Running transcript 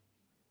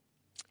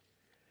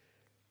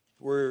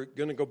We're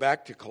going to go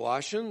back to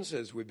Colossians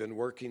as we've been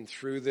working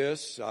through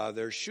this.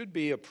 There should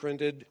be a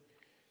printed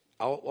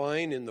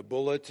outline in the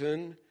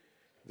bulletin.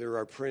 There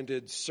are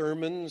printed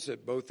sermons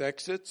at both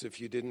exits. If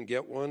you didn't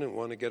get one and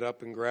want to get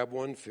up and grab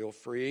one, feel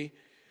free.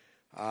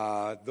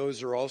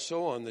 Those are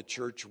also on the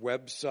church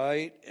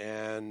website,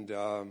 and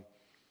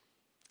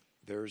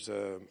there's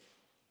a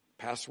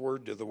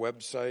password to the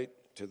website,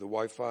 to the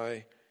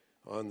Wi-Fi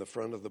on the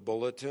front of the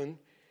bulletin.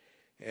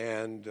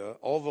 And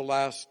all the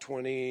last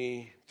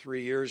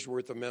 23 years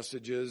worth of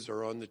messages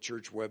are on the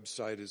church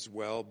website as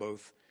well,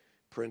 both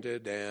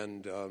printed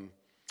and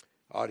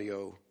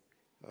audio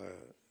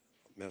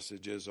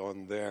messages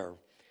on there.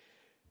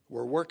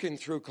 We're working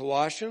through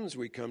Colossians.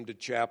 We come to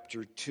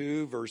chapter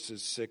 2,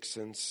 verses 6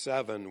 and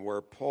 7,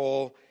 where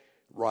Paul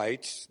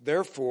writes,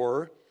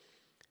 "Therefore,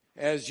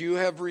 as you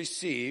have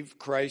received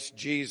Christ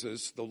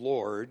Jesus the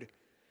Lord,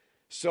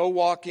 so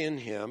walk in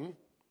him,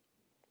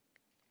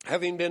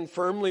 having been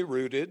firmly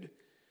rooted,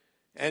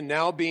 and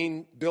now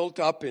being built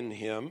up in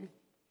him,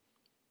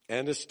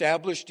 and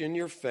established in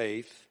your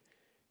faith,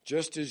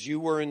 just as you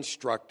were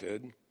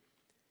instructed,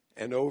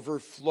 and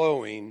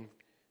overflowing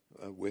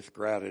with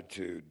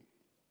gratitude."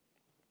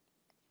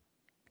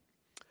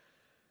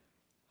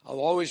 I'll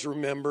always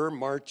remember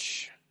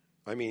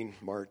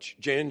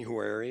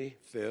January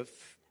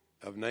 5th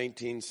of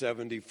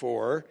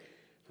 1974.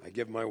 I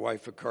give my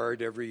wife a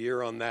card every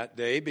year on that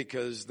day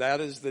because that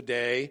is the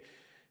day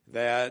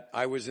that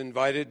I was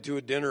invited to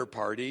a dinner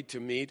party to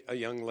meet a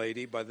young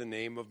lady by the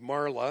name of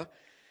Marla.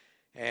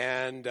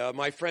 And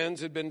my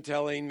friends had been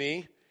telling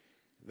me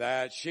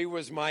that she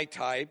was my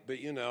type, but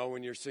you know,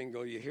 when you're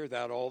single, you hear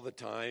that all the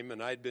time.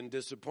 And I'd been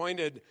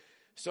disappointed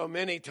so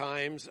many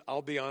times.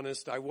 I'll be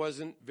honest, I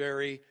wasn't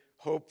very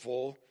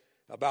hopeful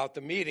about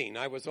the meeting.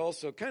 I was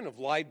also kind of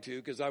lied to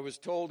because I was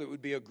told it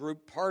would be a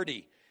group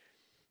party.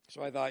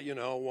 So I thought,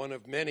 one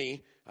of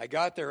many. I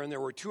got there and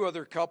there were two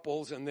other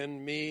couples and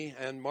then me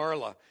and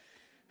Marla.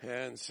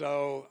 And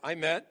so I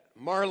met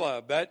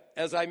Marla, but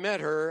as I met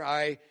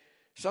her,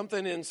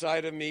 something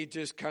inside of me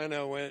just kind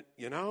of went,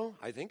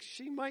 I think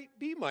she might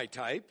be my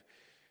type.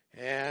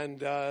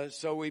 And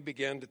so we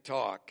began to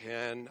talk.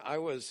 And I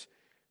was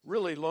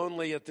really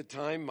lonely at the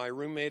time. My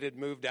roommate had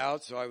moved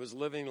out, so I was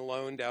living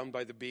alone down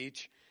by the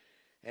beach.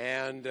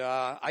 And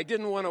I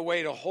didn't want to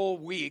wait a whole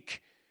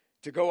week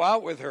to go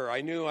out with her.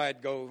 I knew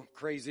I'd go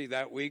crazy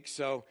that week,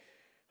 so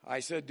I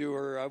said to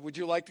her, "Would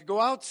you like to go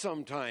out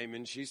sometime?"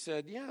 And she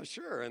said, "Yeah,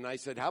 sure." And I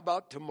said, "How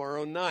about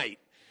tomorrow night?"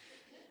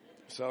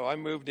 So I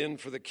moved in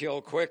for the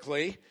kill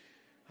quickly,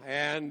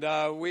 and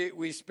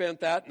we spent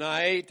that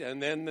night,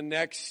 and then the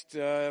next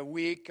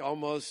week,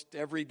 almost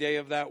every day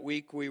of that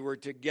week, we were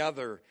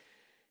together.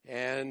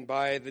 And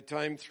by the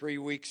time 3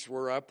 weeks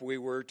were up, we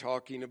were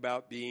talking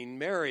about being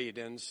married.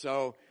 And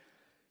so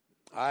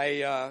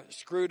I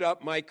screwed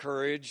up my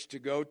courage to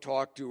go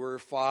talk to her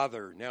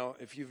father. Now,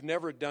 if you've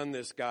never done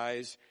this,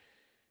 guys,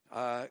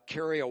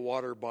 carry a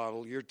water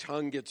bottle. Your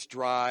tongue gets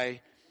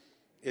dry.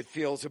 It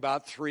feels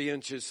about 3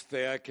 inches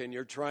thick, and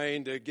you're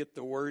trying to get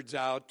the words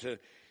out to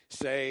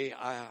say,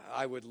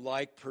 I would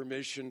like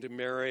permission to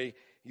marry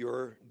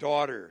your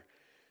daughter.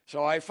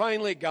 So I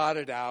finally got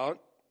it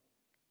out,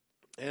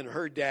 and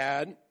her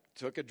dad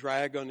took a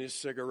drag on his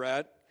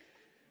cigarette,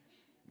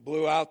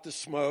 blew out the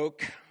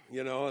smoke,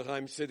 as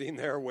I'm sitting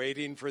there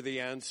waiting for the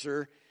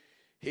answer.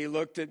 He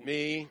looked at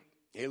me,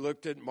 he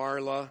looked at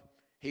Marla,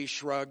 he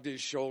shrugged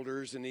his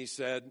shoulders, and he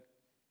said,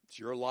 "It's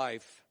your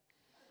life."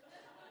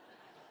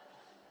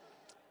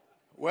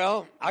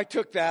 Well, I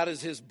took that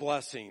as his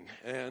blessing,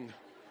 and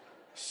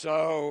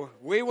so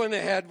we went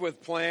ahead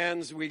with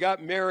plans. We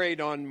got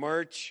married on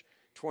March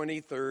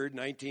 23rd,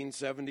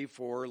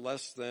 1974,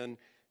 less than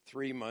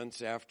 3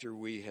 months after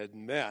we had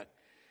met.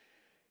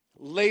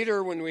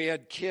 Later, when we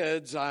had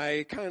kids,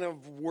 I kind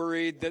of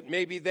worried that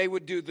maybe they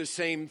would do the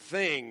same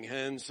thing,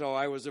 and so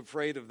I was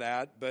afraid of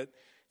that, but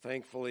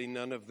thankfully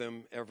none of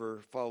them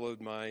ever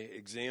followed my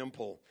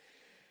example.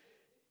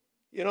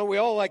 We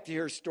all like to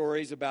hear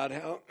stories about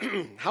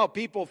how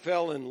people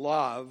fell in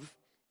love,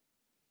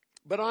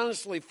 but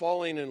honestly,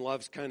 falling in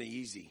love's kind of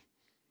easy.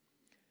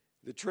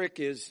 The trick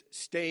is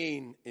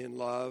staying in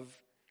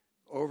love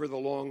over the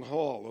long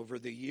haul, over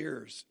the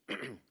years.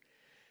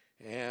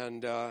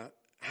 And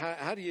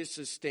how do you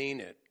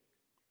sustain it?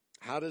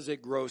 How does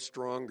it grow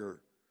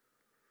stronger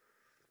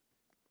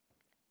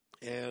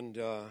and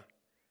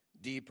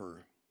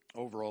deeper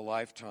over a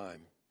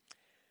lifetime?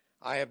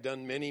 I have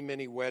done many,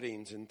 many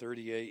weddings in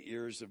 38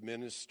 years of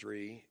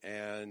ministry,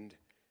 and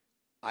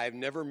I've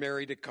never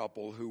married a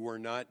couple who were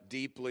not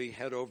deeply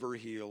head over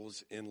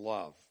heels in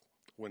love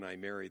when I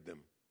married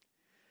them.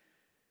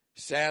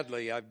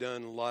 Sadly, I've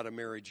done a lot of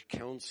marriage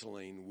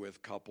counseling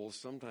with couples,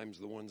 sometimes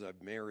the ones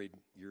I've married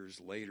years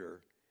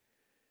later.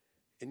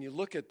 And you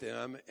look at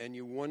them and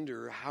you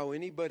wonder how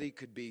anybody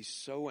could be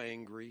so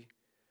angry,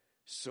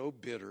 so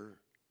bitter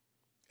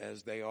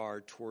as they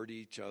are toward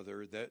each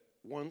other that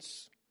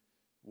once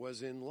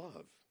was in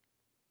love.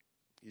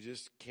 You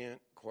just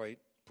can't quite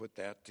put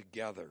that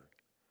together.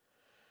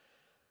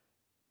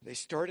 They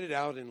started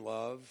out in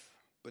love,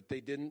 but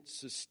they didn't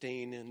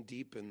sustain and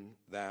deepen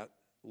that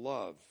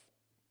love.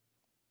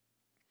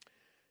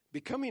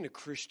 Becoming a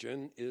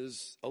Christian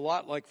is a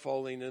lot like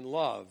falling in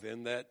love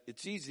in that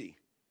it's easy.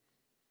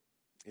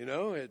 You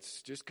know,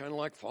 it's just kind of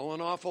like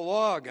falling off a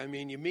log. I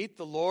mean, you meet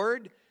the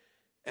Lord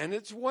and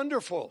it's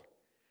wonderful.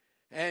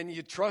 And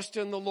you trust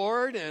in the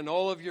Lord and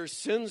all of your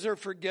sins are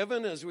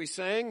forgiven. As we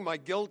sang, my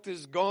guilt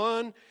is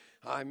gone.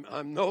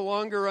 I'm no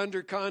longer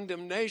under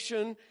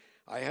condemnation.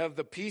 I have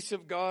the peace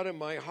of God in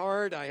my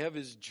heart. I have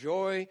His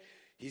joy.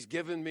 He's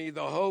given me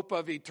the hope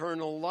of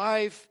eternal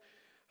life.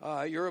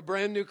 You're a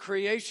brand new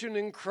creation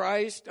in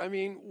Christ. I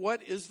mean,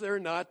 what is there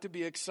not to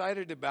be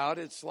excited about?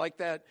 It's like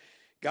that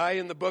guy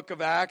in the book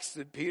of Acts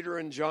that Peter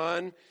and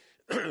John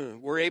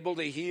were able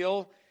to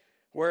heal,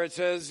 where it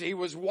says he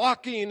was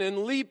walking and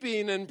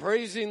leaping and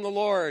praising the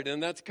Lord.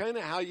 And that's kind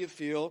of how you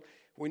feel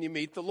when you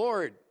meet the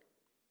Lord.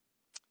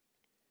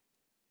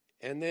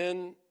 And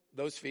then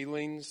those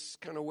feelings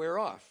kind of wear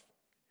off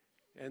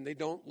and they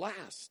don't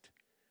last.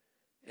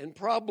 And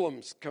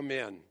problems come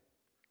in.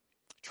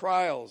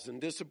 Trials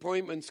and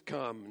disappointments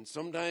come. And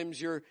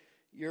sometimes your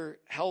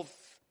health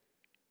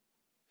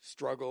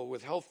struggle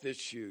with health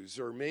issues,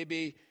 or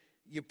maybe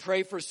you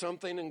pray for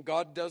something and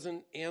God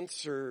doesn't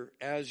answer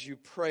as you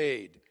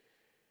prayed.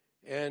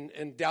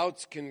 And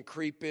doubts can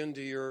creep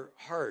into your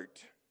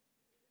heart.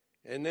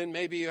 And then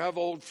maybe you have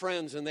old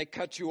friends and they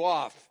cut you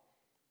off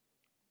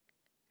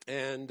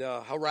and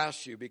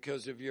harass you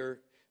because of your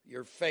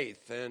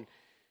faith. And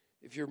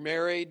if you're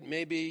married,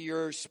 maybe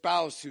your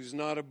spouse who's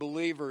not a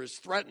believer is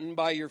threatened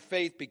by your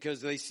faith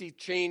because they see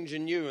change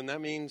in you, and that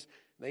means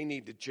they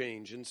need to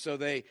change. And so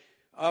they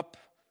up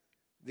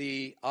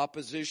the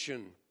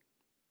opposition.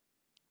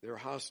 They're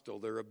hostile,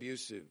 they're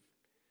abusive.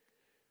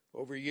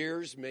 Over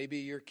years, maybe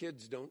your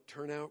kids don't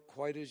turn out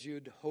quite as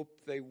you'd hope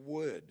they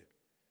would.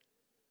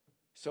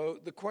 So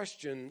the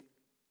question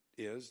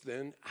is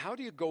then, how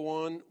do you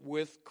go on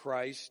with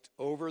Christ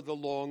over the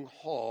long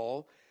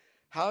haul?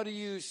 How do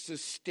you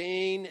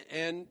sustain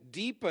and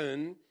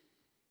deepen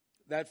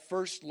that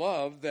first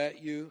love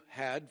that you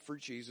had for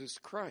Jesus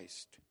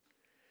Christ?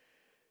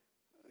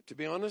 To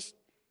be honest,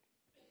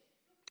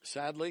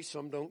 sadly,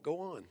 some don't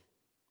go on.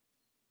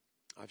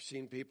 I've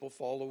seen people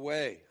fall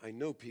away. I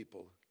know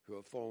people who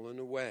have fallen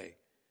away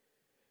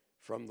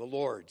from the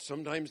Lord.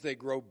 Sometimes they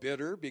grow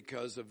bitter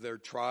because of their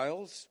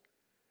trials.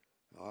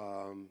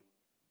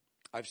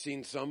 I've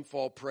seen some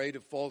fall prey to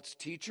false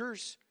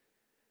teachers.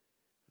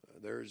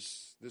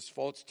 There's this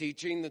false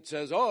teaching that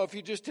says, oh, if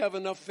you just have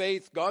enough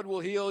faith, God will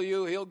heal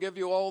you. He'll give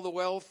you all the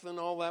wealth and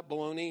all that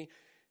baloney.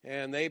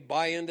 And they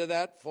buy into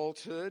that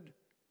falsehood.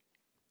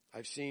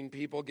 I've seen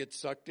people get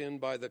sucked in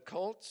by the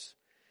cults.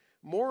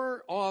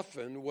 More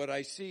often, what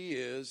I see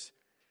is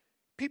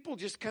people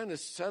just kind of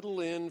settle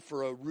in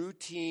for a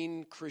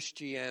routine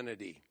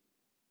Christianity.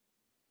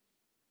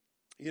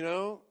 You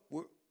know,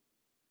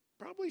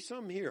 probably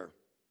some here.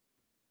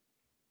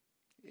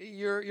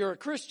 You're a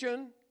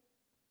Christian.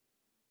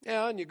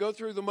 Yeah, and you go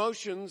through the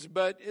motions,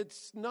 but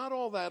it's not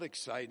all that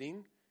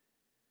exciting.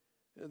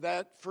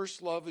 That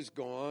first love is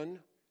gone.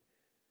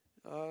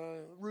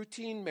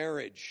 Routine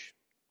marriage.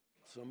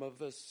 Some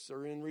of us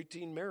are in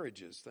routine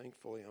marriages.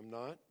 Thankfully, I'm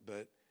not.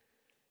 But,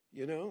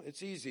 you know,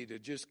 it's easy to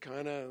just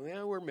kind of,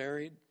 we're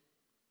married.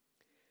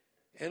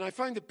 And I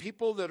find that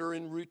people that are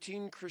in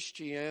routine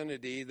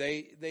Christianity,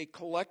 they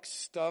collect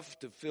stuff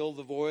to fill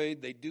the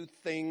void. They do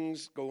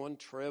things, go on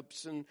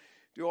trips, and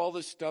do all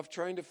this stuff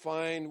trying to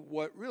find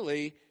what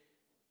really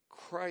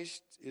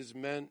Christ is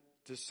meant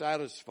to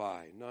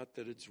satisfy. Not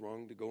that it's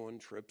wrong to go on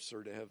trips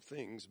or to have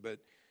things, but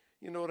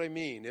you know what I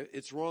mean.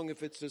 It's wrong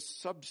if it's a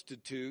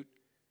substitute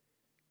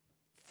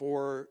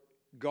for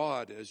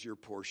God as your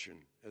portion,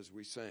 as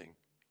we sang.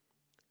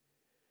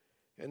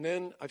 And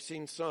then I've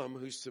seen some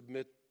who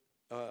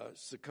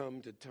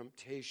succumb to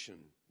temptation.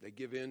 They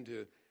give in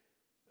to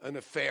an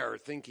affair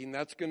thinking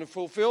that's going to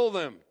fulfill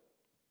them.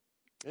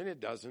 And it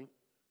doesn't.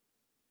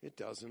 It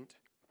doesn't.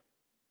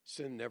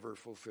 Sin never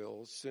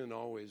fulfills. Sin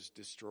always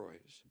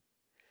destroys.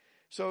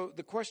 So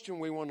the question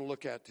we want to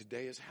look at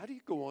today is, how do you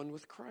go on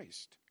with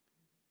Christ?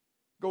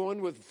 Go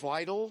on with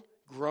vital,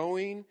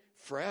 growing,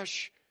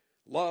 fresh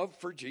love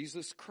for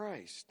Jesus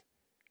Christ.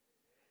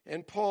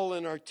 And Paul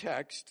in our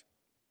text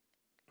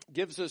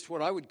gives us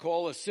what I would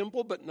call a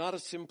simple but not a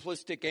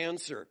simplistic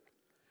answer.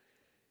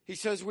 He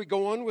says we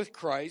go on with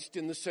Christ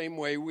in the same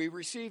way we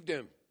received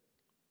him.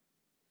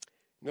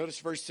 Notice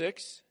verse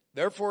 6.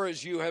 Therefore,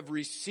 as you have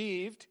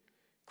received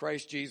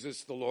Christ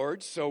Jesus the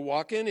Lord, so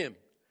walk in him.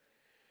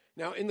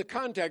 Now, in the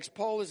context,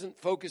 Paul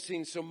isn't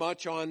focusing so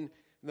much on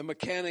the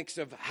mechanics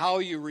of how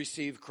you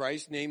receive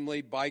Christ,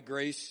 namely by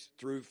grace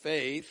through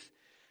faith,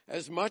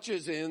 as much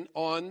as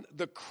on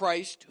the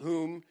Christ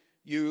whom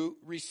you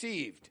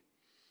received.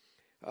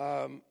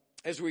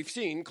 As we've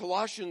seen,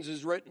 Colossians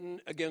is written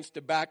against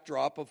a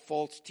backdrop of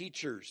false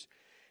teachers.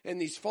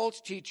 And these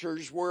false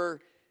teachers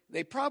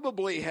they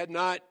probably had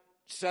not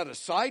set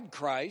aside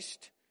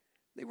Christ.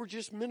 They were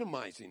just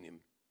minimizing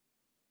him.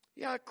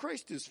 Yeah,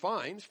 Christ is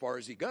fine as far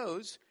as he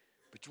goes,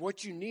 But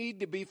what you need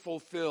to be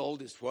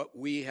fulfilled is what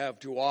we have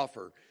to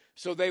offer.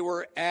 So they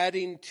were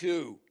adding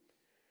to.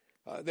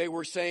 They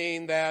were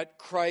saying that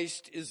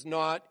Christ is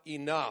not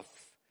enough.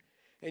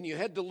 And you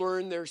had to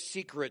learn their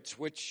secrets,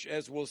 which,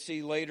 as we'll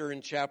see later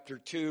in chapter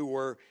 2,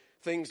 were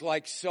things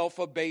like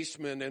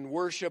self-abasement and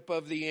worship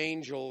of the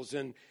angels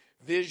and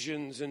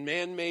visions and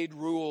man-made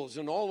rules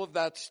and all of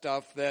that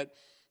stuff that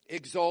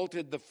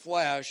exalted the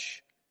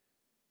flesh,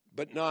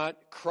 but not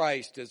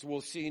Christ. As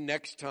we'll see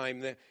next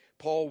time, that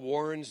Paul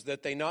warns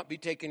that they not be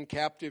taken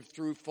captive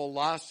through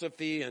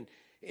philosophy and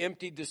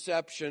empty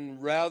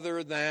deception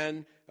rather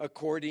than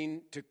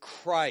according to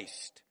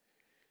Christ.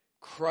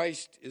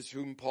 Christ is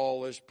whom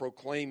Paul is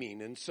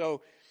proclaiming. And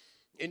so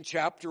in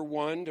chapter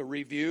 1, to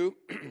review,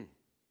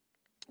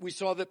 we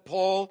saw that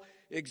Paul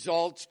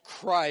exalts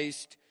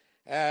Christ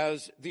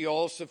as the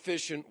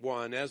all-sufficient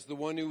one, as the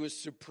one who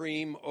is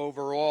supreme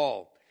over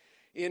all.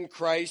 In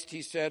Christ,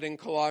 he said in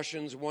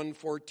Colossians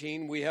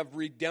 1:14, we have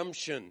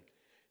redemption,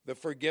 the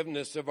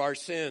forgiveness of our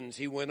sins.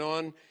 He went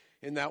on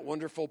in that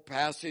wonderful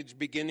passage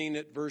beginning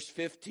at verse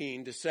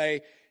 15 to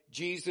say,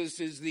 Jesus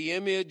is the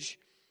image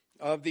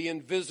of the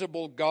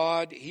invisible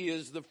God. He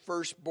is the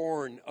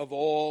firstborn of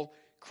all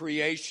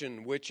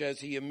creation, which, as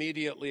he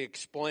immediately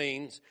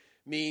explains,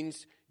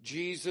 means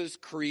Jesus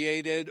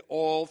created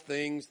all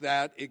things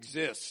that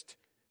exist.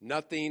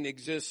 Nothing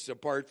exists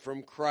apart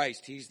from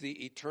Christ. He's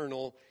the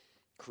eternal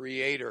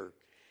creator.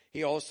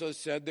 He also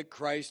said that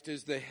Christ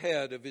is the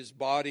head of his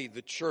body,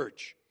 the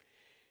church.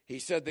 He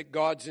said that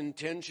God's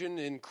intention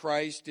in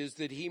Christ is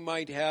that he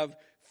might have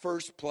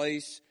first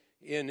place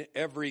in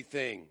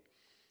everything,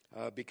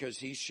 because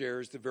he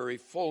shares the very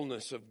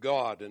fullness of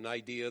God, an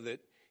idea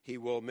that he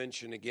will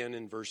mention again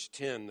in verse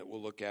 10 that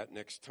we'll look at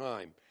next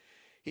time.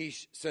 He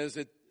says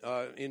it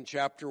in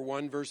chapter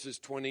 1, verses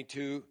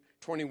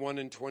 21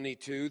 and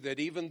 22, that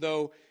even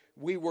though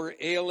we were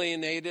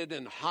alienated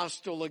and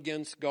hostile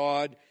against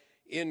God,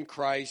 in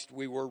Christ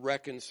we were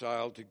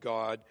reconciled to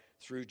God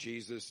through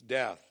Jesus'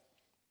 death.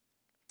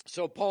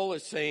 So Paul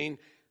is saying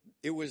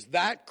it was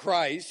that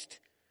Christ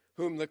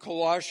whom the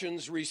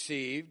Colossians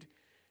received,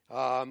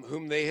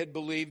 whom they had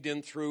believed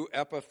in through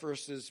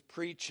Epaphras'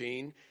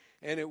 preaching,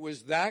 and it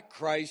was that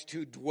Christ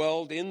who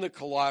dwelled in the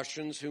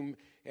Colossians, whom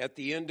at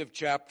the end of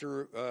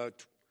chapter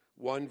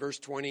 1, verse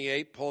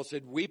 28, Paul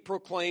said, we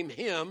proclaim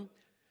him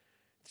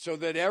so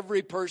that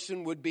every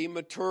person would be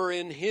mature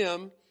in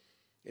him.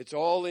 It's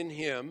all in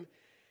him.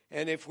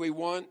 And if we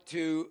want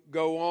to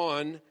go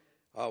on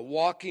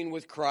walking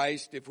with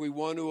Christ, if we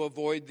want to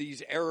avoid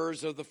these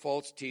errors of the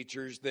false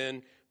teachers,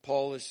 then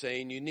Paul is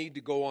saying you need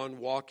to go on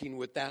walking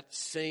with that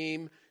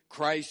same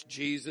Christ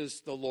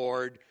Jesus the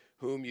Lord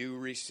whom you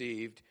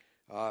received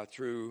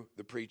through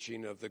the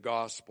preaching of the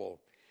gospel.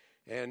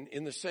 And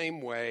in the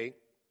same way,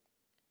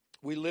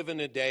 we live in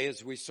a day,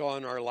 as we saw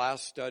in our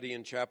last study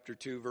in chapter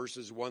 2,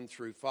 verses 1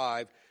 through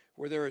 5,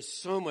 where there is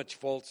so much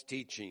false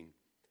teaching.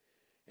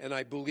 And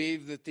I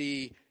believe that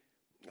the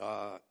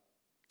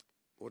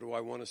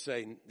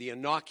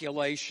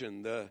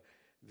inoculation,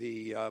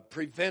 the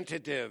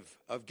preventative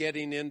of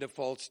getting into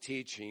false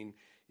teaching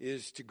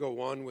is to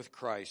go on with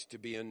Christ, to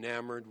be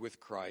enamored with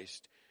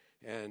Christ,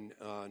 and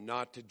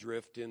not to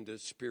drift into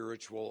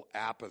spiritual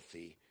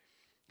apathy.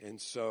 And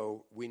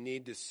so we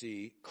need to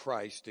see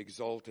Christ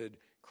exalted,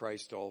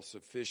 Christ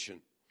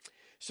all-sufficient.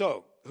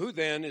 So, who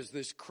then is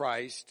this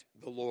Christ,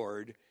 the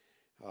Lord?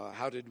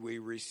 How did we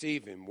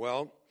receive him?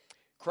 Well,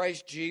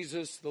 Christ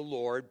Jesus, the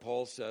Lord,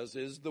 Paul says,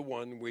 is the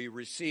one we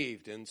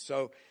received. And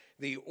so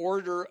the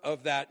order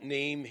of that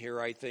name here,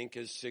 I think,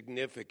 is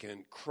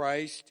significant.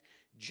 Christ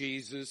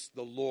Jesus,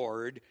 the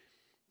Lord.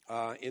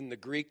 In the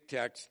Greek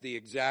text, the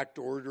exact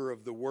order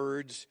of the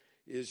words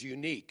is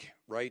unique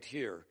right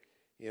here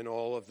in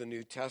all of the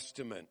New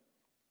Testament.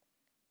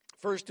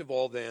 First of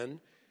all, then,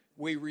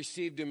 we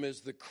received him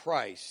as the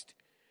Christ.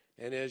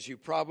 And as you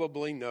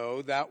probably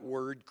know, that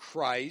word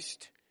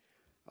Christ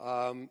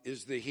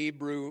is the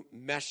Hebrew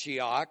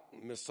Mashiach,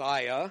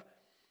 Messiah,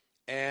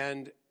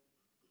 and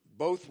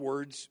both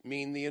words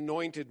mean the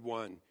anointed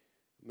one.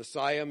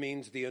 Messiah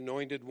means the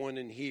anointed one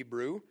in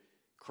Hebrew.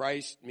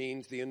 Christ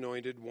means the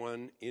anointed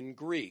one in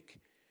Greek.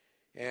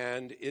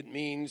 And it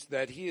means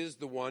that he is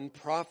the one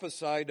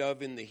prophesied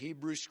of in the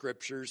Hebrew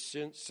scriptures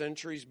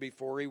centuries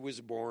before he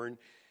was born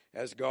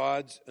as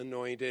God's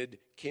anointed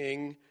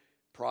king,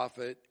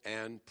 prophet,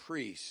 and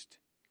priest.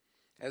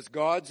 As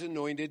God's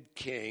anointed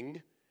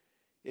king,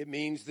 it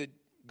means that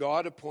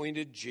God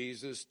appointed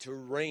Jesus to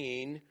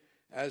reign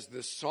as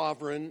the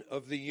sovereign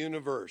of the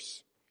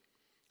universe.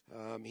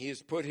 He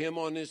has put him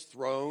on his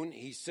throne.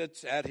 He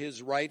sits at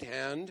his right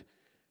hand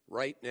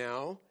right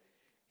now.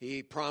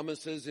 He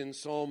promises in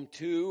Psalm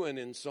 2 and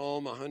in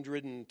Psalm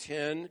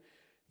 110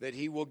 that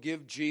he will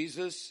give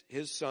Jesus,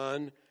 his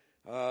son,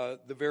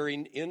 the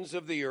very ends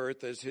of the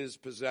earth as his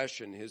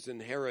possession, his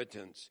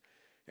inheritance.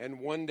 And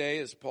one day,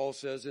 as Paul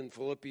says in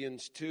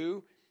Philippians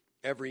 2,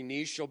 every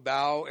knee shall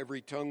bow,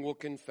 every tongue will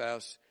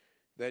confess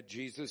that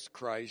Jesus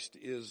Christ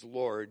is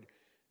Lord,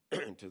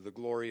 to the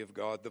glory of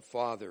God the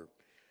Father.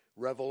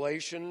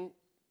 Revelation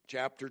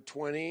chapter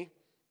 20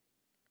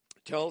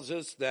 tells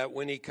us that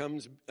when he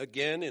comes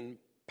again in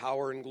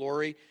power and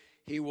glory,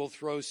 he will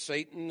throw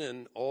Satan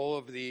and all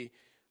of the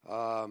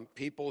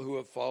people who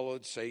have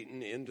followed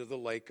Satan into the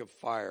lake of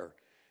fire.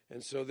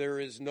 And so there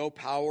is no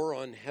power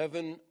on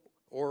heaven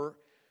or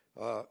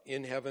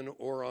in heaven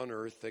or on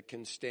earth that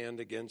can stand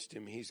against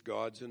him. He's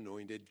God's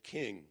anointed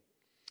king.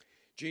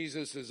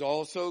 Jesus is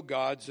also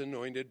God's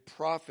anointed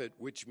prophet,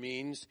 which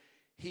means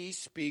he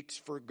speaks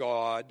for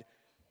God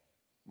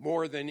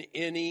more than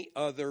any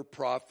other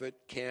prophet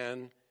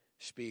can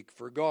speak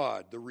for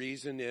God. The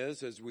reason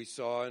is, as we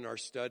saw in our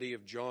study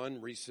of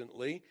John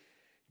recently,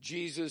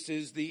 Jesus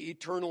is the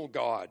eternal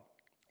God,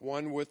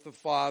 one with the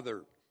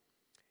Father.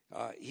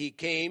 He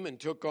came and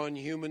took on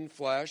human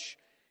flesh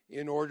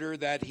in order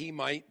that he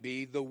might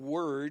be the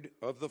Word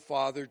of the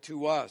Father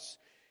to us.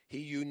 He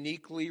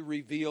uniquely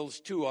reveals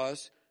to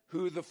us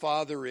who the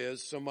Father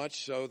is, so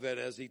much so that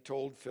as he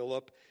told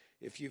Philip,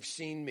 if you've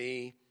seen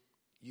me,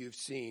 you've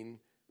seen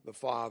the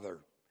Father.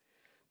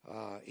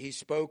 He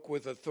spoke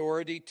with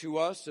authority to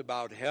us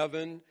about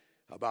heaven,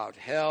 about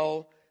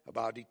hell,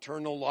 about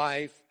eternal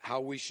life,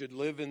 how we should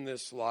live in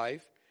this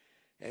life.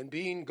 And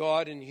being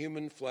God in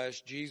human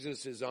flesh,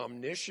 Jesus is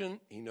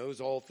omniscient. He knows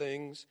all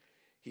things.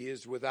 He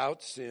is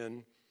without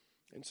sin.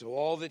 And so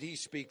all that he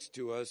speaks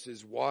to us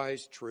is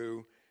wise,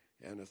 true,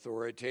 and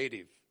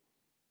authoritative.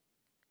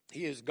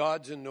 He is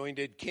God's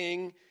anointed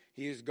king.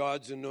 He is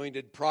God's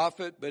anointed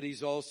prophet, but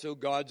he's also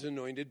God's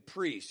anointed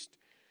priest.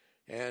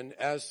 And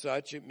as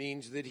such, it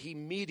means that he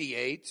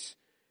mediates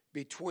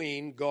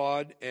between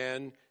God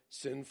and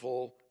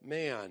sinful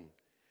man.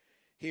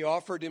 He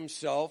offered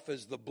himself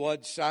as the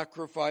blood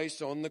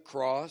sacrifice on the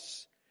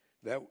cross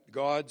that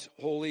God's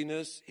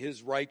holiness,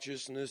 his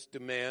righteousness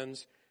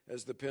demands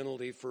as the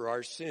penalty for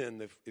our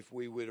sin if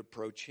we would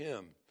approach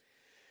him.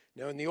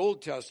 Now, in the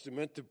Old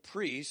Testament, the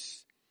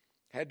priests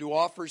had to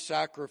offer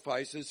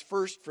sacrifices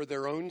first for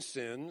their own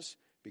sins,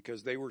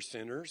 because they were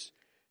sinners,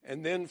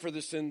 and then for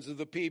the sins of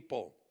the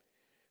people.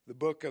 The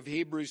book of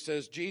Hebrews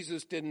says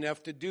Jesus didn't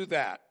have to do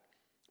that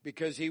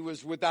because he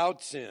was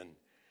without sin.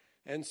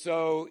 And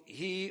so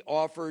he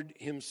offered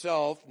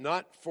himself,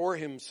 not for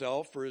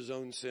himself, for his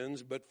own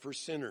sins, but for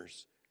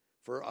sinners,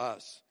 for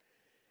us.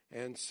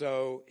 And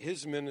so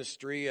his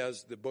ministry,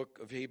 as the book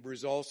of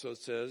Hebrews also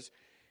says,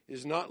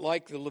 is not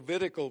like the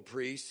Levitical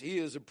priests. He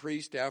is a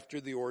priest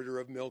after the order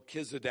of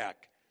Melchizedek,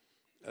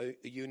 a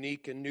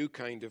unique and new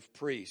kind of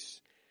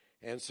priest.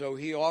 And so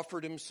he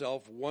offered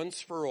himself once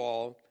for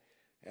all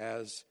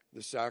as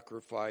the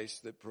sacrifice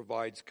that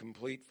provides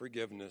complete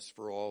forgiveness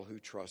for all who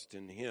trust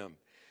in him.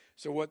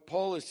 So what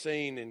Paul is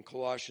saying in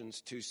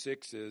Colossians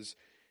 2:6 is,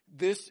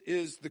 this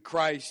is the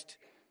Christ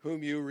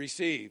whom you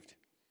received.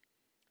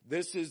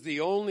 This is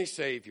the only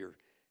Savior.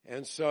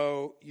 And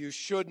so you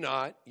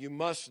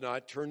must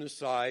not turn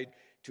aside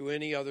to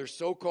any other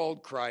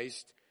so-called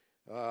Christ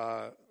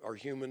or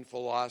human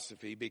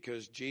philosophy,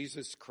 because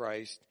Jesus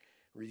Christ,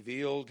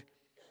 revealed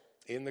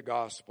in the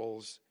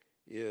Gospels,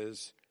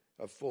 is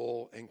a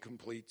full and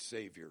complete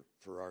Savior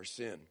for our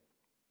sin.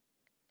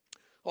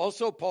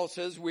 Also, Paul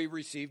says we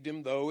received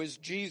him, though, as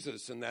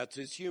Jesus, and that's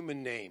his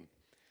human name.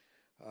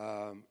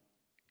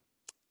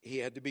 He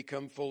had to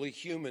become fully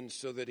human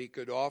so that he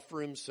could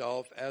offer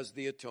himself as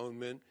the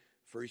atonement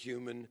for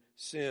human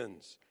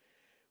sins.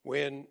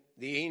 When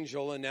the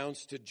angel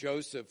announced to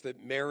Joseph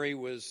that Mary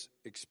was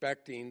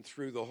expecting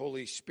through the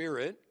Holy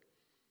Spirit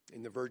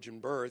in the virgin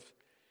birth,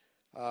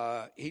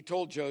 he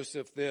told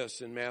Joseph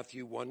this in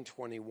Matthew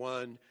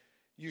 1:21,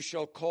 "You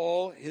shall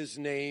call his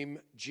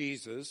name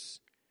Jesus,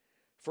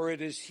 for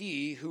it is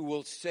he who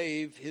will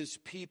save his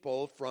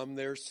people from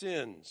their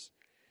sins."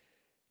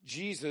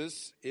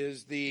 Jesus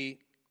is the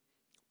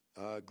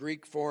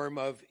Greek form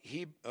of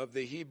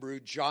the Hebrew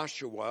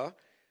Joshua,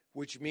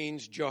 which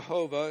means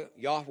Jehovah,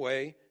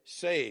 Yahweh,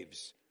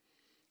 saves.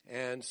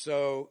 And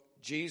so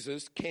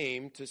Jesus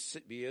came to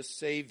be a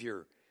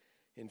Savior.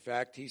 In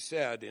fact, he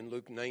said in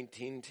Luke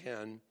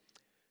 19:10,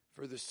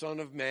 "For the Son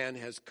of Man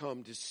has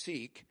come to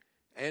seek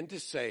and to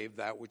save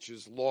that which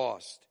is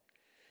lost."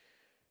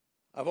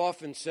 I've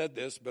often said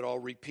this, but I'll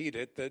repeat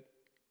it, that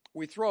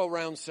we throw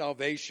around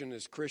salvation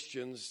as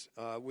Christians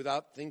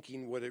without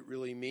thinking what it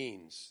really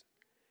means.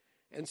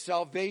 And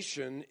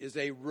salvation is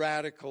a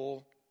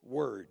radical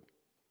word.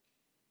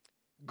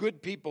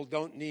 Good people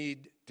don't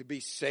need to be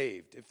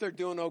saved. If they're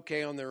doing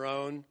okay on their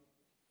own,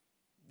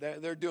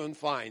 they're doing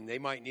fine. They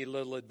might need a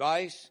little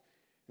advice.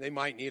 They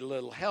might need a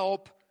little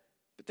help,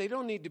 but they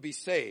don't need to be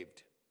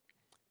saved.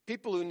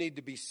 People who need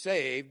to be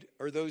saved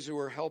are those who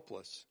are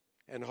helpless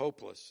and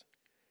hopeless.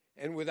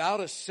 And without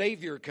a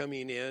Savior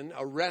coming in,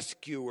 a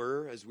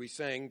rescuer, as we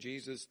sang,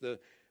 Jesus, the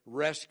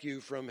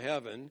rescue from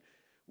heaven,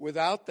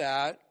 without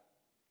that,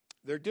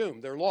 they're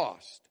doomed. They're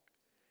lost.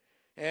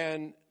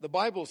 And the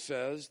Bible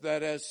says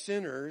that as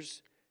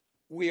sinners,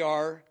 we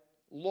are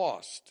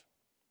lost.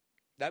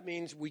 That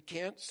means we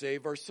can't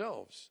save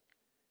ourselves.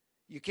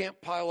 You can't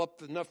pile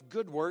up enough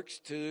good works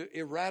to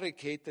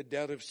eradicate the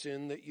debt of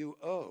sin that you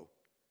owe.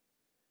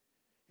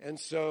 And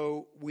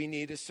so we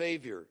need a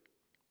Savior.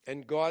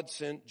 And God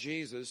sent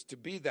Jesus to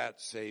be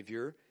that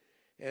Savior.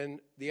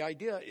 And the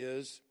idea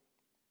is,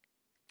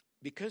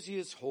 because he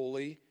is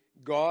holy,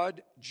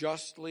 God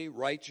justly,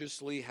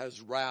 righteously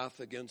has wrath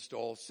against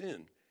all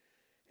sin.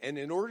 And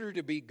in order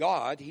to be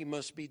God, he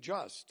must be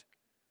just.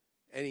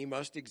 And he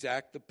must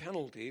exact the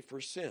penalty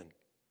for sin.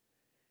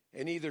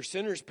 And either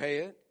sinners pay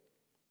it,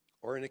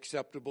 or an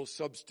acceptable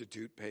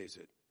substitute pays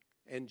it.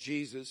 And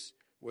Jesus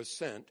was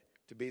sent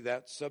to be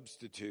that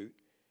substitute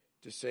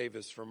to save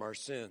us from our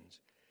sins.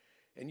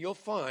 And you'll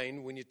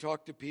find when you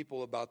talk to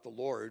people about the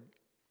Lord,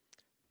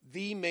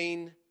 the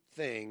main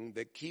thing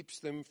that keeps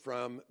them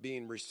from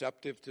being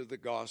receptive to the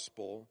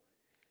gospel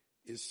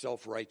is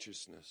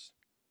self-righteousness.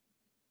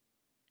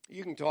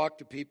 You can talk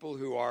to people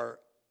who are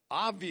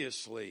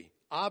obviously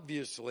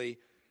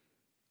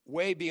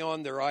way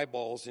beyond their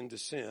eyeballs into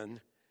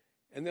sin,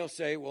 and they'll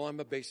say, well, I'm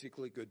a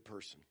basically good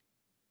person.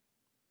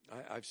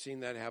 I've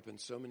seen that happen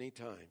so many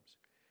times.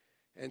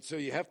 And so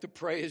you have to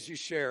pray as you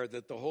share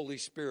that the Holy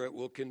Spirit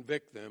will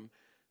convict them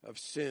of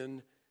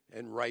sin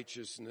and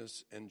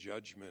righteousness and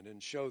judgment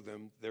and show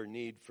them their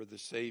need for the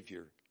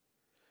Savior.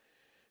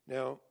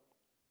 Now,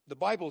 the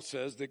Bible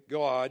says that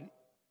God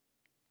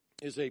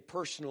is a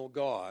personal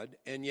God,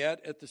 and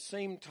yet at the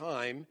same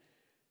time,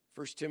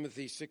 1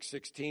 Timothy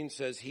 6:16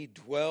 says he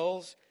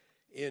dwells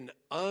in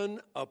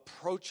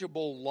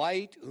unapproachable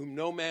light, whom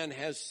no man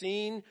has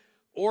seen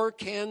or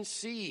can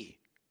see.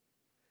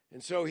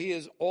 And so he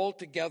is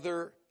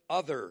altogether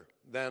other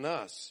than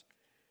us.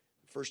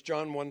 1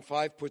 John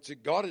 1:5 puts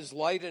it, God is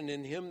light, and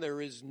in him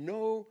there is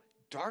no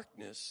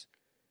darkness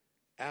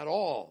at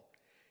all.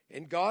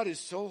 And God is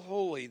so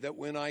holy that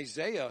when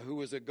Isaiah, who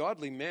was a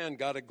godly man,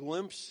 got a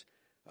glimpse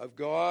of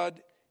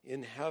God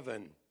in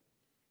heaven,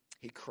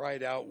 he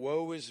cried out,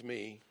 woe is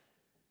me,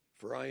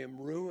 for I am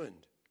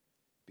ruined,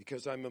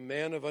 because I'm a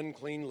man of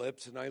unclean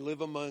lips, and I live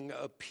among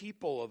a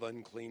people of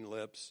unclean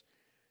lips,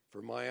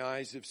 for my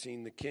eyes have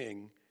seen the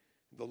King,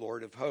 the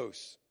Lord of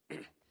hosts.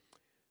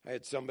 I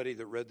had somebody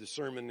that read the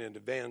sermon in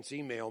advance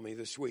email me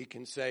this week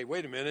and say,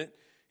 wait a minute,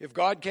 if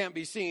God can't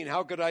be seen,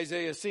 how could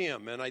Isaiah see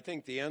him? And I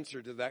think the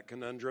answer to that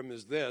conundrum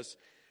is this.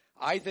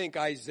 I think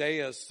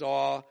Isaiah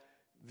saw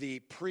the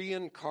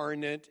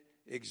pre-incarnate,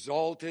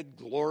 exalted,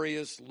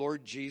 glorious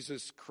Lord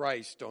Jesus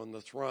Christ on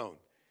the throne.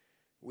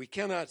 We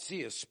cannot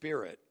see a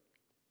spirit,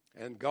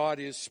 and God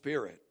is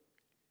spirit,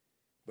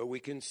 but we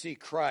can see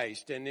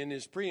Christ, and in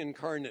his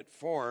pre-incarnate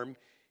form,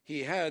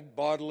 he had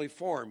bodily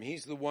form.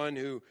 He's the one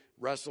who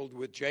wrestled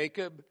with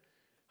Jacob.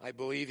 I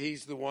believe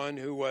he's the one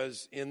who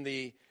was in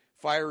the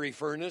fiery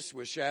furnace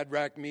with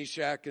Shadrach,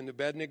 Meshach, and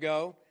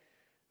Abednego.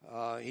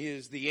 He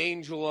is the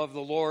angel of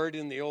the Lord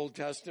in the Old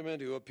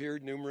Testament who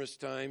appeared numerous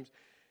times.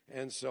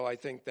 And so I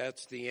think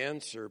that's the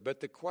answer.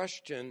 But the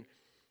question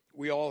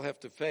we all have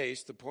to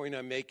face, the point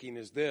I'm making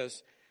is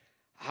this: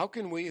 how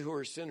can we who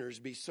are sinners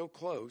be so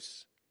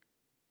close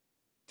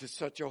to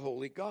such a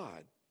holy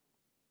God?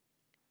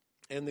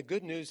 And the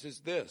good news is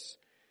this: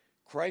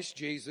 Christ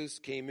Jesus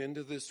came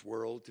into this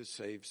world to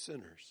save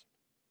sinners.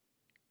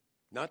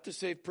 Not to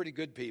save pretty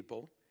good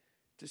people,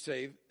 to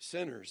save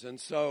sinners. And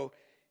so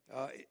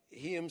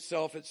he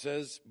himself, it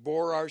says,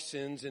 bore our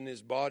sins in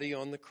his body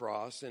on the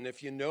cross. And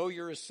if you know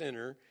you're a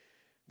sinner,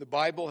 the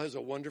Bible has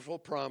a wonderful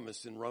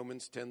promise in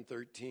Romans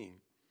 10:13.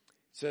 It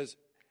says,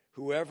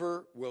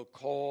 whoever will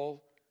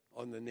call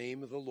on the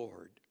name of the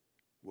Lord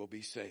will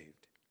be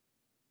saved.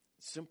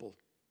 It's simple.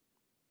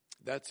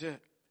 That's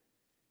it.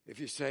 If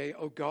you say,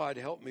 oh God,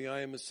 help me,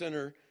 I am a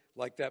sinner,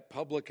 like that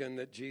publican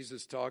that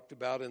Jesus talked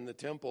about in the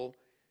temple,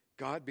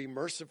 God, be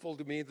merciful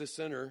to me, the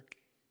sinner,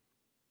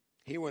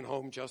 he went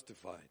home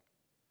justified.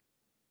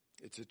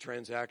 It's a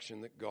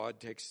transaction that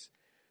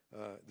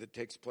that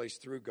takes place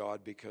through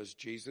God because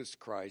Jesus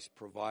Christ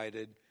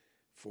provided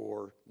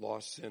for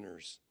lost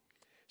sinners.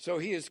 So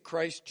he is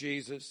Christ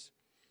Jesus,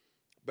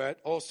 but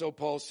also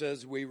Paul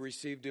says we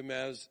received him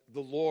as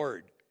the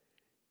Lord.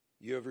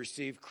 You have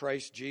received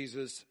Christ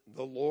Jesus,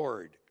 the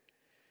Lord.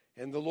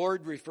 And the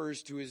Lord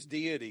refers to his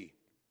deity.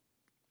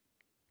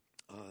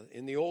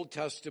 In the Old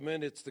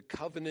Testament, it's the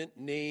covenant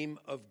name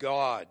of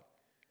God,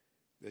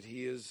 that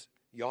he is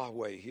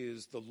Yahweh, he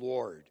is the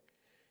Lord.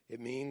 It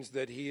means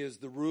that he is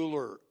the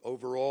ruler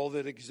over all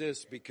that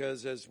exists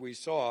because, as we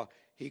saw,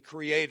 he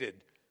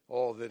created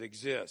all that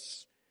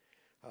exists.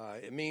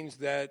 It means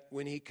that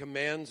when he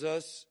commands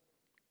us,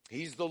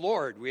 he's the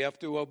Lord. We have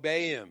to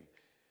obey him.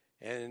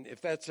 And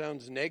if that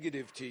sounds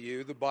negative to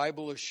you, the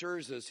Bible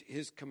assures us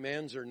his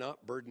commands are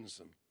not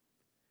burdensome.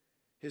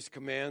 His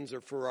commands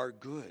are for our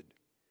good.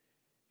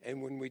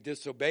 And when we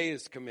disobey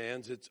his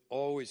commands, it's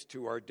always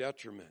to our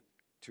detriment,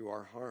 to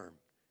our harm.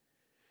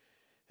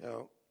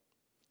 Now,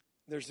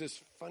 there's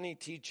this funny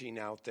teaching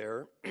out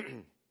there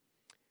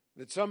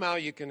that somehow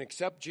you can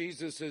accept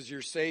Jesus as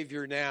your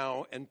Savior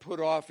now and put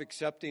off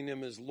accepting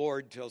him as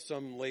Lord till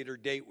some later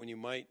date when you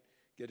might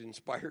get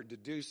inspired to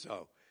do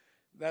so.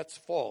 That's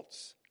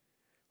false.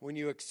 When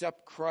you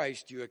accept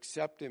Christ, you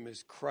accept him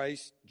as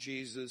Christ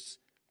Jesus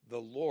the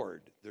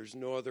Lord. There's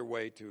no other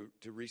way to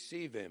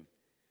receive him.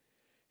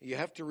 You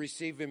have to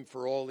receive him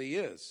for all he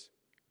is.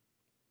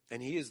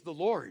 And he is the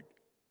Lord.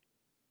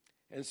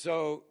 And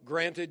so,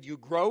 granted, you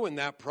grow in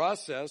that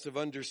process of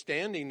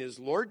understanding his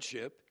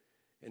lordship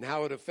and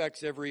how it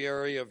affects every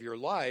area of your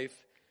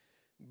life.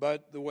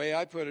 But the way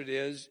I put it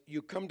is,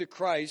 you come to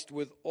Christ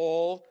with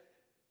all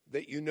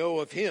that you know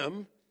of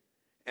him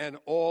and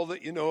all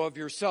that you know of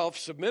yourself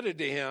submitted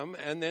to him,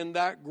 and then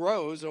that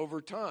grows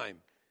over time.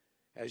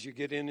 As you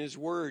get in his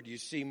word, you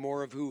see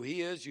more of who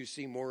he is, you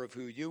see more of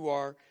who you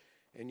are,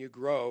 and you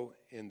grow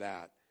in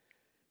that.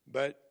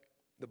 But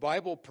the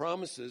Bible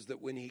promises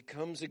that when he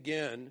comes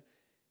again,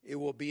 it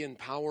will be in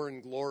power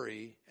and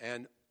glory,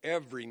 and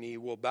every knee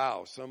will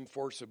bow, some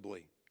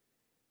forcibly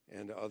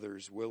and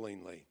others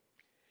willingly.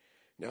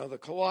 Now the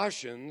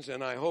Colossians,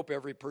 and I hope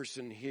every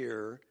person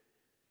here,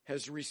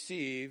 has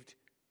received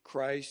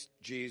Christ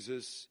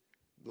Jesus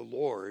the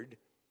Lord.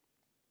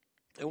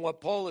 And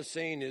what Paul is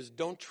saying is,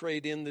 don't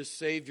trade in this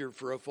Savior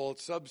for a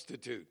false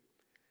substitute.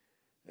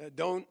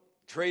 Don't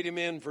trade him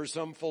in for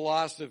some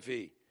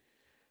philosophy.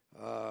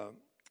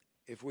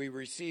 If we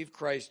receive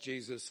Christ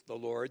Jesus the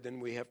Lord, then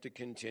we have to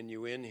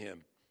continue in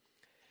him.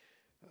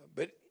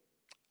 But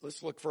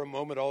let's look for a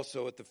moment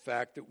also at the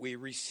fact that we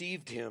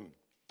received him.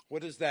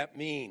 What does that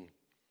mean?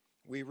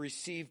 We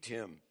received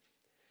him.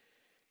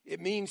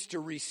 It means to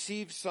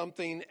receive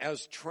something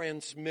as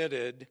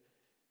transmitted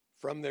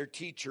from their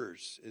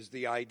teachers, is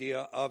the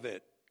idea of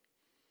it.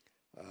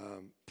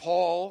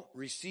 Paul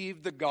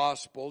received the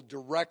gospel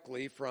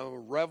directly from a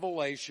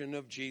revelation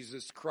of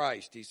Jesus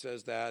Christ. He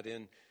says that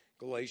in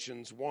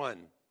Galatians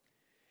 1.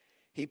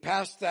 He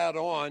passed that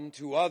on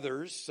to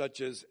others, such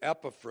as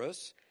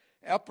Epaphras.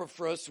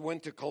 Epaphras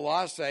went to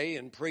Colossae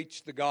and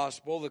preached the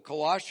gospel. The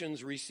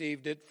Colossians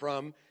received it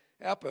from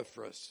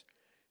Epaphras.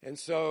 And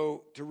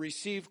so to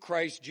receive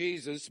Christ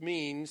Jesus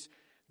means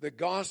the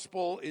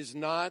gospel is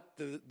not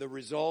the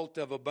result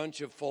of a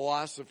bunch of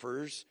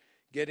philosophers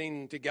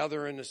getting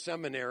together in a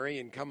seminary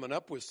and coming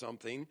up with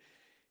something.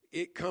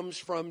 It comes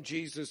from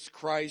Jesus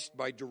Christ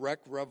by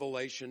direct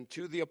revelation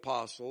to the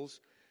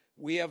apostles.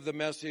 We have the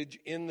message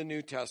in the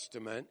New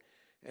Testament,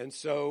 and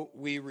so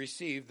we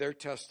receive their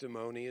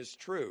testimony as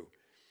true.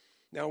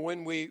 Now,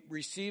 when we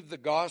receive the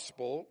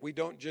gospel, we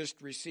don't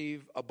just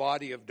receive a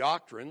body of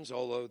doctrines,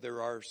 although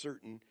there are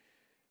certain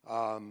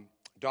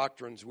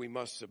doctrines we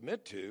must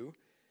submit to,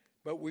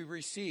 but we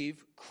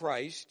receive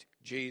Christ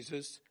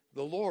Jesus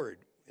the Lord.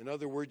 In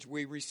other words,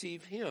 we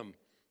receive him,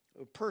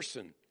 a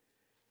person,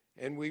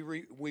 and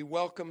we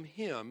welcome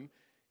him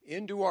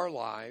into our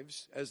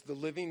lives as the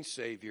living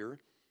Savior,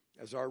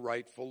 as our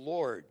rightful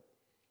Lord.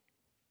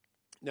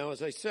 Now,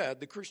 as I said,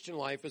 the Christian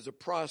life is a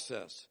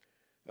process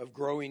of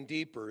growing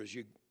deeper as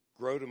you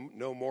grow to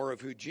know more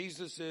of who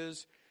Jesus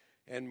is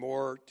and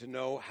more to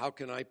know how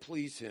can I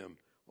please him.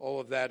 All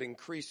of that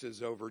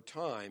increases over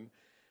time.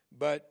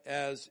 But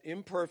as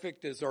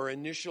imperfect as our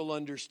initial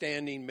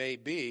understanding may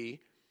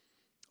be,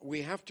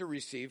 we have to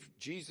receive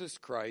Jesus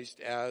Christ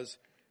as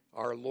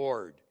our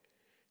Lord.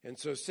 And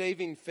so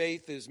saving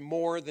faith is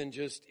more than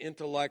just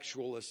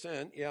intellectual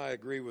assent. Yeah, I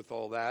agree with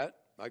all that.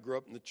 I grew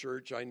up in the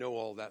church. I know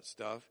all that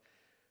stuff.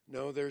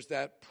 No, there's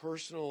that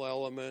personal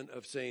element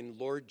of saying,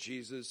 Lord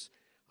Jesus,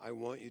 I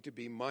want you to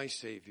be my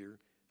Savior.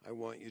 I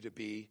want you to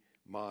be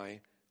my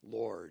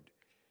Lord.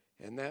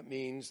 And that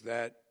means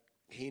that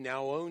he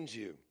now owns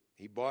you.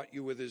 He bought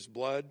you with his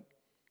blood.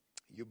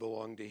 You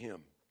belong to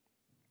him.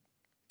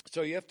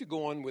 So you have to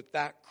go on with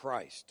that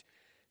Christ.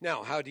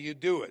 Now, how do you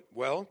do it?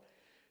 Well,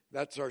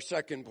 that's our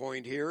second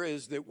point here,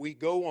 is that we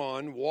go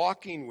on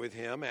walking with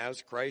him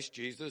as Christ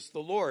Jesus the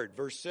Lord.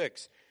 Verse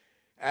 6,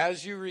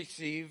 as you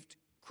received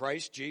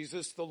Christ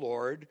Jesus the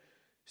Lord,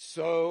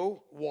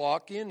 so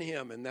walk in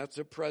him. And that's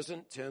a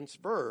present tense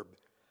verb,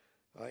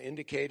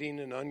 indicating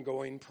an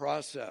ongoing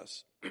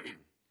process.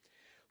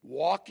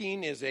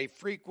 Walking is a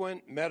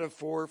frequent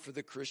metaphor for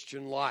the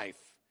Christian life.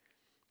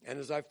 And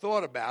as I've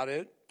thought about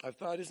it, I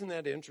thought, isn't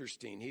that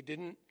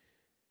interesting?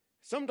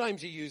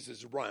 Sometimes he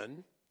uses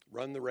run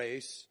the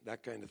race,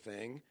 that kind of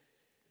thing.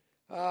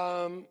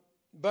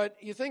 But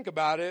you think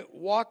about it,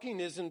 walking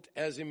isn't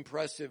as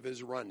impressive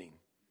as running.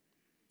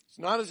 It's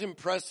not as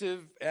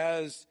impressive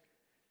as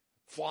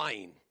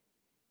flying,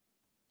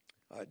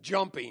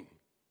 jumping.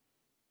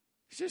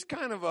 It's just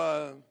kind of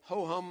a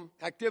ho-hum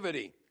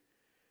activity.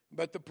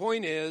 But the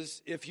point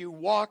is, if you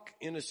walk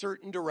in a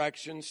certain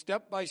direction,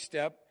 step by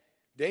step,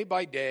 day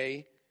by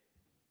day,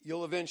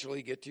 you'll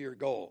eventually get to your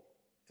goal.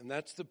 And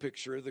that's the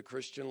picture of the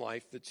Christian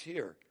life that's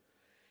here.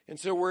 And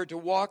so we're to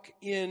walk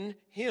in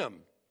him.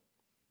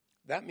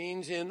 That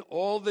means in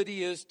all that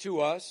he is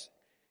to us,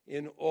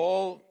 in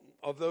all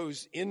of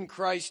those in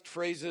Christ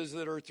phrases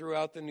that are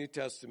throughout the New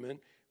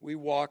Testament, we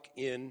walk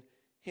in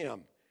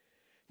him.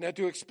 Now,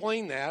 to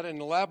explain that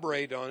and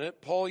elaborate on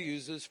it, Paul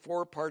uses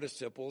 4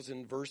 participles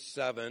in verse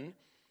 7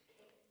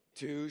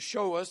 to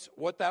show us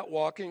what that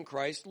walk in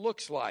Christ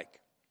looks like.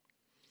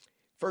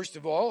 First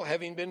of all,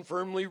 having been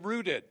firmly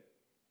rooted.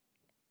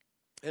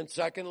 And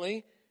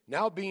secondly,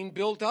 now being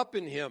built up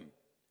in him.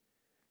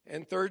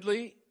 And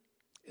thirdly,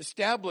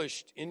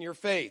 established in your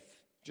faith,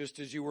 just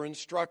as you were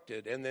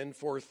instructed. And then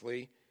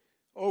fourthly,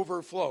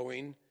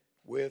 overflowing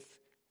with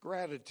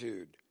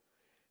gratitude.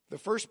 The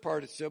first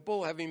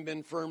participle, having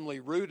been firmly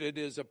rooted,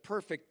 is a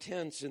perfect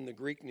tense in the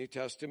Greek New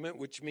Testament,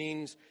 which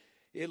means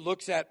it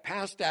looks at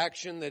past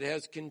action that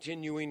has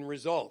continuing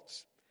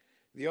results.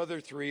 The other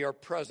three are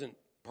present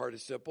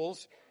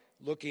participles,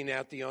 looking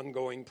at the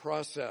ongoing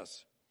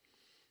process.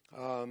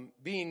 You're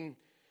being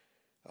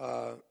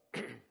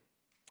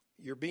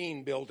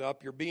built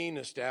up, you're being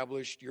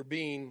established, you're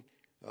being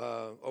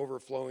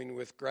overflowing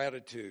with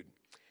gratitude.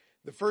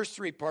 The first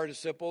three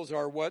participles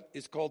are what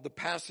is called the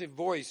passive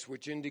voice,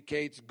 which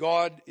indicates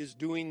God is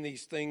doing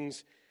these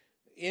things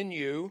in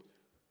you.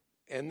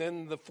 And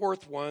then the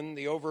fourth one,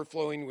 the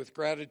overflowing with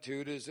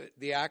gratitude, is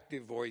the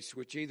active voice,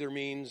 which either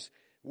means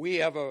we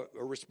have a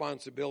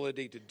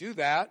responsibility to do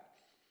that,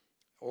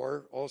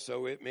 or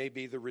also it may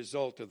be the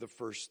result of the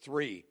first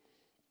three.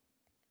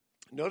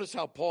 Notice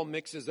how Paul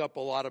mixes up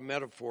a lot of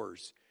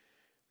metaphors.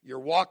 You're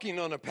walking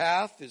on a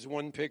path is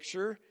one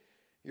picture.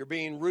 You're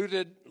being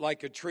rooted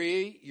like a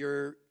tree.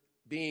 You're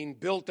being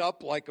built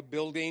up like a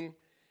building.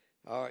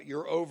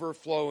 You're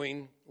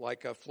overflowing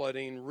like a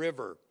flooding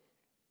river.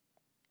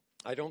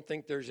 I don't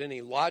think there's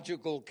any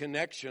logical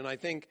connection. I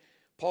think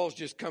Paul's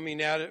just coming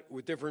at it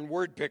with different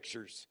word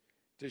pictures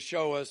to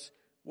show us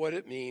what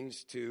it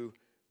means to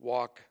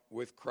walk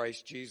with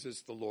Christ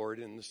Jesus the Lord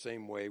in the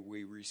same way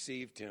we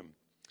received him.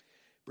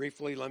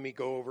 Briefly, let me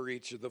go over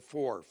each of the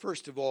four.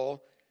 First of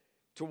all,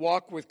 to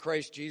walk with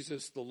Christ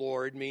Jesus the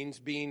Lord means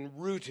being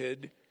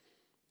rooted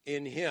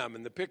in him.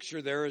 And the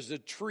picture there is a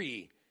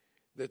tree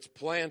that's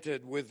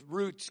planted with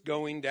roots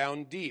going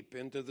down deep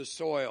into the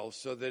soil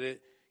so that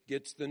it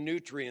gets the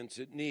nutrients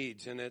it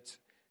needs and it's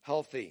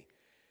healthy.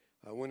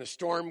 When a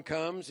storm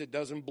comes, it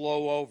doesn't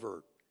blow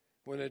over.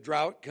 When a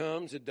drought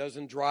comes, it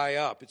doesn't dry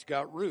up. It's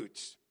got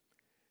roots.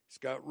 It's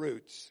got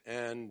roots,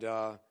 and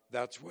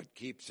that's what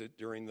keeps it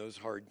during those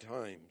hard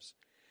times.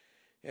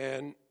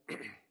 And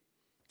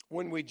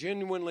when we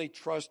genuinely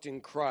trust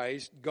in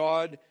Christ,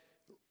 God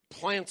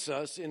plants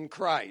us in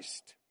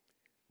Christ.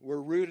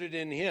 We're rooted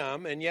in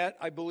him, and yet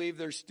I believe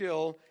there's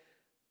still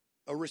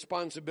a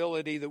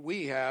responsibility that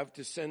we have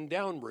to send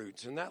down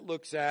roots, and that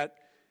looks at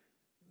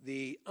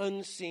the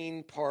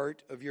unseen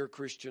part of your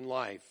Christian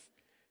life.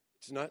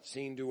 It's not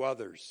seen to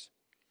others.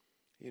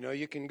 You know,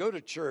 you can go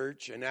to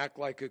church and act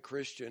like a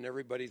Christian.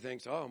 Everybody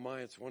thinks, oh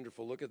my, it's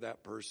wonderful, look at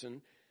that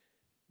person.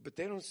 But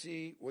they don't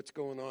see what's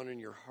going on in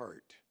your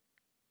heart.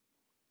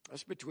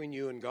 That's between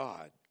you and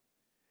God.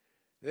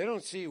 They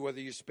don't see whether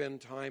you spend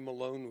time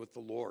alone with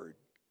the Lord.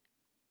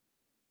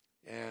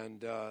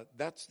 And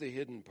that's the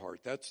hidden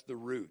part. That's the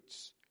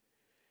roots.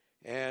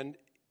 And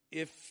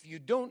if you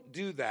don't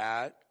do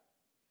that,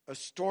 a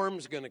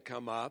storm's going to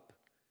come up.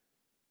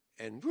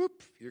 And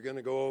whoop, you're going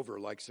to go over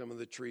like some of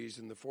the trees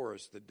in the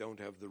forest that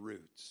don't have the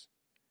roots.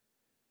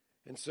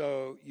 And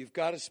so you've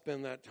got to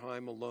spend that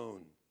time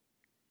alone.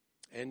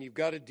 And you've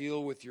got to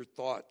deal with your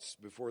thoughts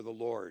before the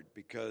Lord,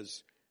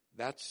 because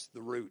that's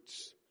the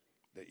roots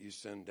that you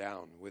send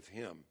down with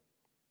him.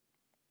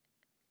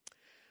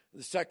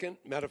 The second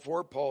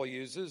metaphor Paul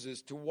uses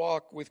is to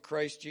walk with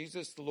Christ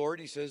Jesus the Lord,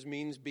 he says,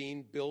 means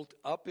being built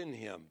up in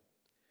him.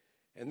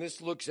 And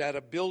this looks at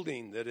a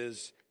building that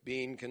is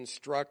being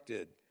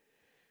constructed.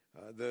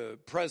 The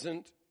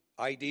present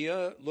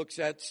idea looks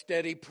at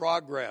steady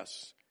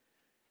progress.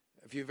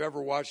 If you've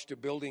ever watched a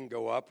building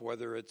go up,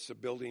 whether it's a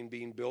building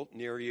being built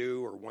near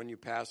you or one you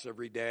pass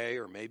every day,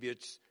 or maybe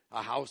it's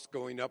a house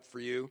going up for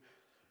you,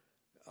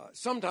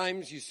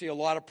 sometimes you see a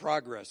lot of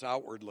progress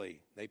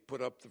outwardly. They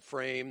put up the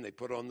frame, they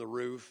put on the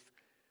roof,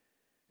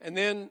 and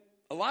then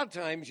a lot of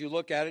times you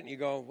look at it and you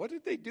go, what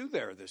did they do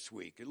there this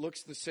week? It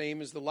looks the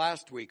same as the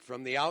last week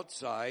from the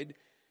outside,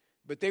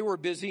 but they were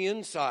busy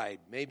inside,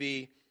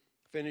 maybe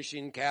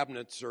finishing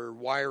cabinets or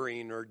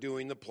wiring or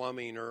doing the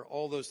plumbing or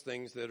all those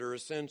things that are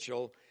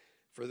essential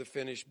for the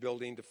finished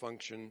building to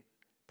function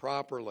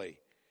properly.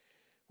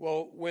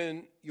 Well,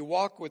 when you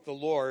walk with the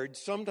Lord,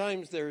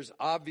 sometimes there's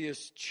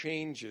obvious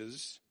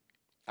changes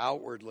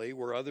outwardly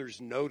where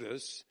others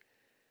notice.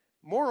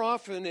 More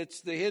often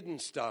it's the hidden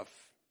stuff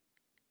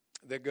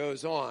that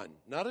goes on.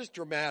 Not as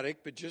dramatic,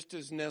 but just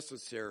as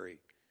necessary.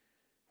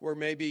 Where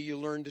maybe you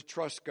learn to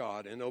trust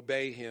God and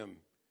obey him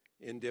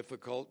in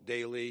difficult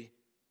daily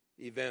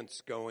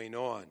events going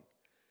on.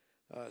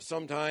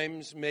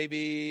 Sometimes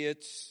maybe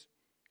it's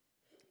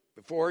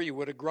before you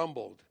would have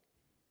grumbled.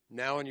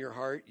 Now in your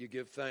heart you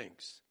give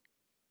thanks.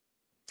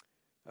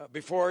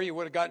 Before you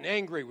would have gotten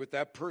angry with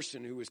that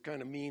person who was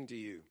kind of mean to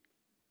you.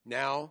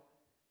 Now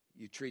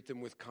you treat them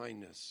with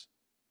kindness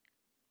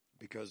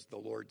because the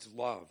Lord's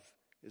love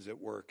is at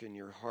work in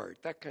your heart.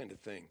 That kind of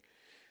thing.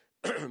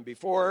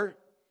 Before,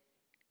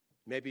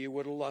 maybe you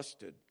would have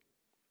lusted.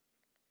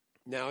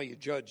 Now you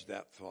judge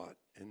that thought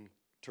and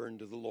turn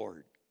to the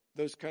Lord.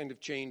 Those kind of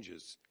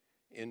changes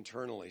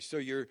internally. So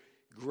you're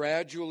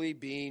gradually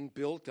being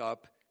built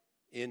up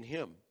in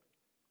him.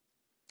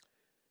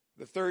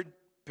 The third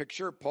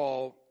picture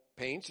Paul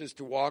paints is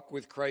to walk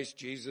with Christ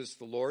Jesus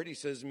the Lord. He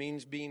says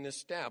means being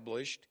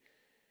established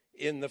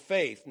in the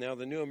faith. Now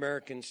the New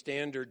American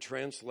Standard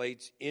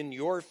translates in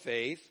your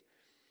faith,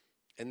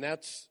 and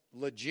that's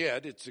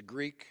legit. It's a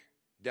Greek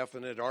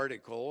definite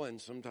article,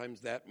 and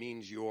sometimes that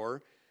means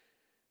your.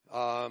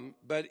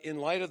 But in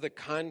light of the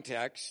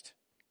context,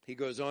 he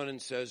goes on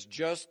and says,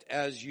 just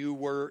as you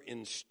were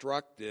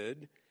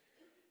instructed,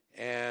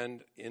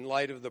 and in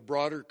light of the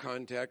broader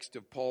context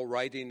of Paul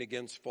writing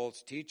against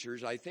false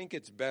teachers, I think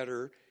it's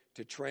better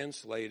to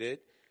translate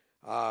it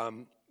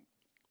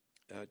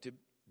to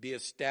be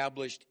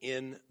established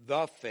in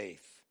the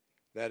faith,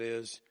 that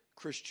is,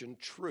 Christian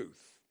truth.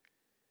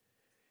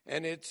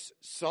 And it's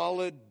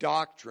solid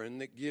doctrine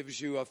that gives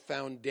you a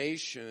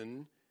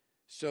foundation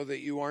so that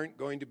you aren't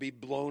going to be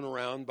blown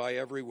around by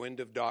every wind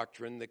of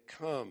doctrine that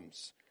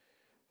comes.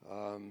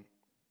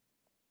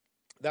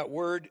 That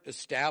word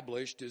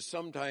established is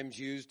sometimes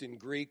used in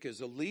Greek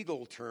as a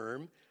legal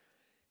term,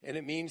 and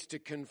it means to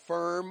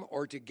confirm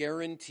or to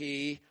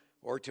guarantee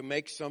or to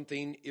make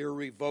something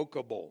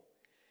irrevocable.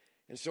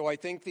 And so I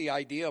think the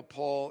idea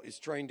Paul is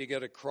trying to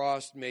get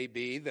across may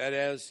be that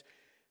as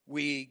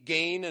we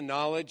gain a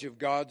knowledge of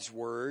God's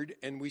word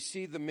and we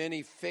see the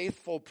many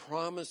faithful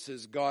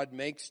promises God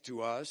makes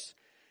to us,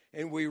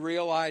 and we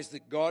realize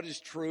that God is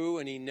true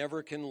and he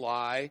never can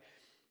lie,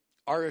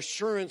 our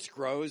assurance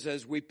grows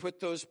as we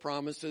put those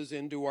promises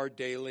into our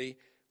daily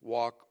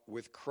walk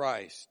with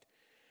Christ.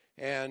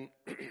 And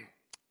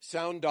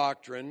sound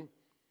doctrine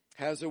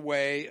has a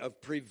way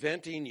of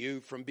preventing you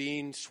from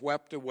being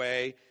swept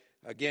away,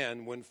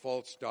 again, when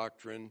false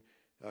doctrine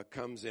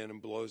comes in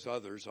and blows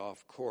others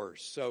off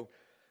course. So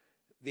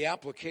the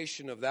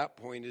application of that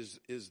point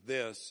is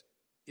this.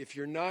 If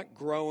you're not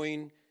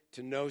growing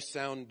to know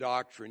sound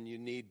doctrine, you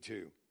need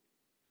to.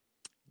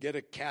 Get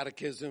a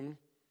catechism.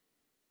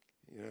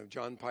 You know,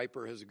 John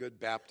Piper has a good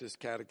Baptist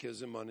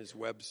catechism on his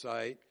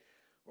website.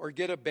 Or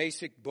get a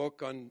basic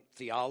book on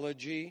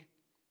theology.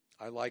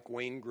 I like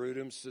Wayne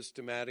Grudem's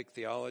Systematic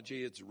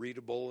Theology. It's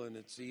readable and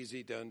it's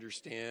easy to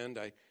understand.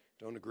 I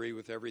don't agree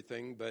with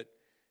everything, but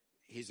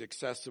he's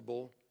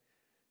accessible.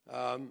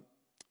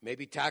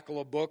 Maybe tackle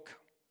a book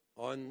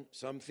on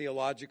some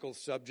theological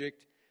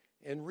subject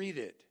and read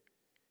it.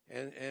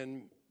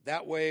 And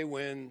that way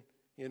when,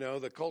 you know,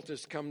 the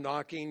cultists come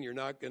knocking, you're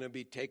not going to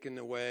be taken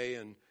away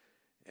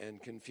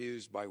and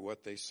confused by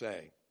what they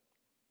say.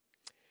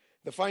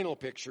 The final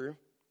picture,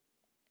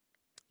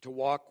 to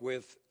walk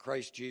with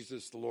Christ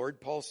Jesus the Lord,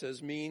 Paul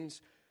says,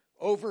 means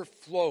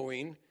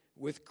overflowing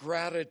with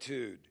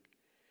gratitude.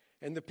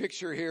 And the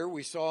picture here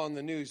we saw on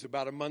the news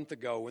about a month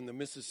ago when the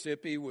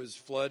Mississippi was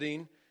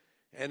flooding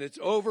and it's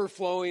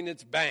overflowing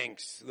its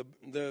banks.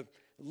 The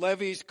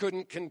levees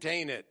couldn't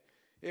contain it.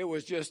 It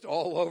was just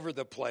all over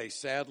the place,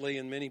 sadly,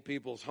 in many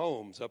people's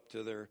homes up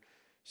to their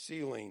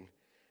ceiling.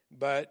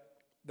 But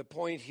the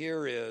point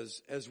here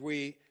is, as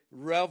we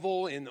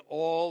revel in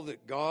all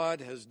that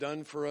God has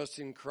done for us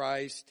in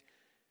Christ,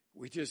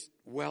 we just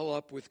well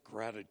up with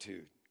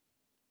gratitude.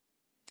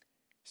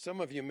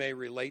 Some of you may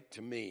relate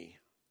to me.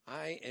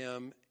 I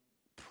am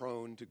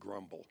prone to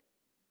grumble.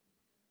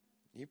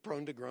 You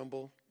prone to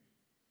grumble?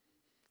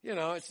 You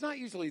know, it's not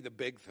usually the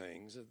big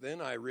things. Then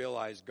I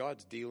realize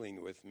God's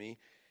dealing with me.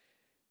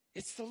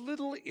 It's the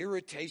little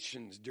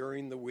irritations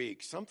during the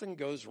week. Something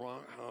goes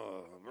wrong.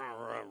 Oh,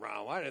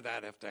 why did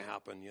that have to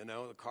happen? You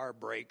know, the car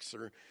breaks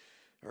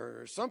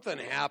or something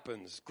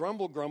happens.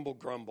 Grumble, grumble,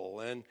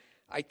 grumble. And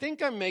I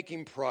think I'm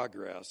making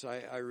progress.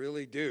 I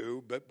really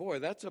do. But boy,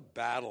 that's a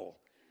battle.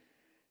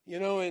 You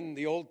know, in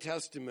the Old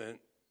Testament,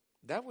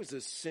 that was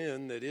a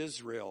sin that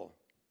Israel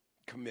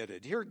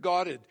committed. Here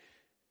God had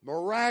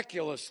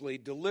miraculously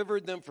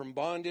delivered them from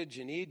bondage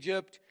in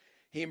Egypt.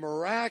 He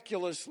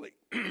miraculously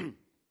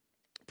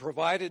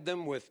provided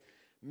them with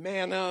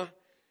manna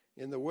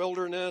in the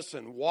wilderness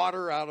and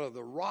water out of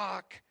the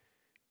rock,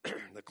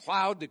 the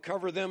cloud to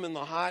cover them in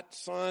the hot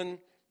sun,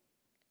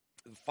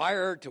 the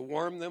fire to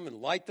warm them and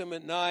light them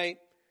at night.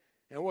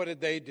 And what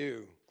did they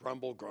do?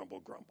 Grumble,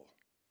 grumble, grumble.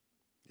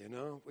 You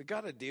know, we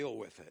got to deal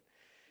with it.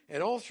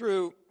 And all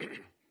through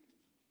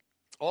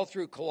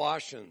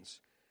Colossians,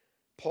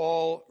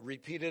 Paul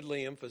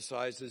repeatedly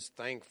emphasizes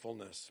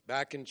thankfulness.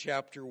 Back in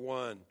chapter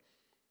 1,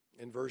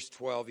 in verse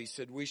 12, he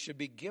said, we should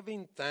be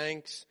giving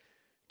thanks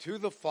to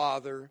the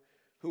Father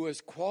who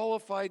has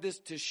qualified us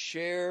to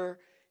share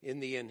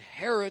in the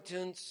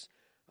inheritance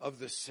of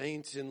the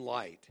saints in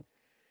light.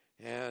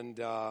 And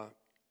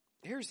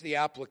here's the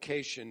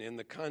application in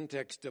the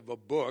context of a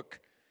book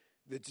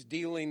that's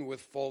dealing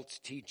with false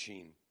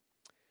teaching.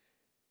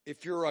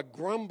 If you're a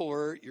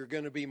grumbler, you're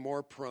going to be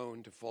more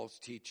prone to false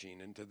teaching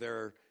and to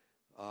their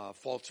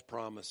false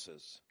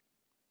promises.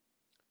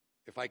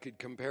 If I could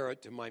compare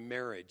it to my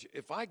marriage,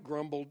 if I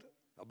grumbled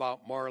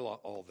about Marla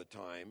all the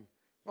time,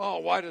 oh,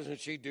 why doesn't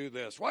she do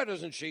this? Why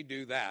doesn't she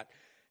do that?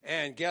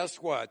 And guess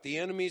what? The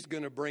enemy's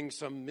going to bring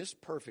some Miss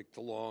Perfect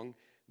along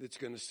that's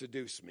going to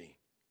seduce me.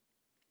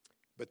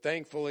 But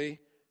thankfully,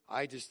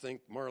 I just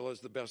think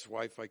Marla's the best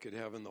wife I could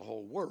have in the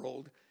whole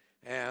world,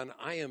 and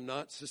I am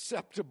not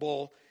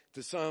susceptible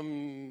to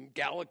some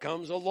gal that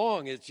comes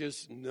along. It's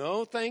just,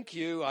 no, thank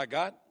you. I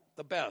got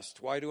the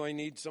best. Why do I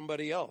need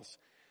somebody else?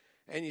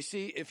 And you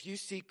see, if you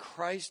see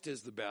Christ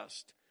as the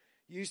best,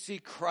 you see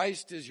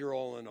Christ as your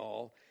all in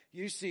all,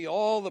 you see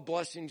all the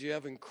blessings you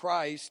have in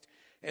Christ,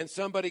 and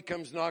somebody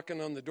comes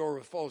knocking on the door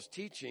with false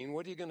teaching,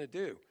 what are you going to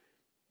do?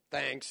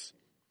 Thanks.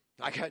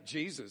 I got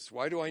Jesus.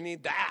 Why do I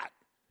need that?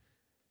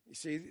 You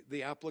see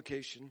the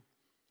application?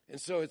 And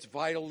so it's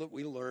vital that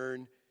we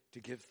learn to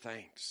give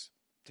thanks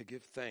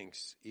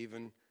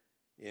even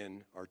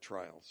in our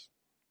trials.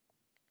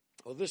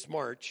 Well, this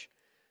March,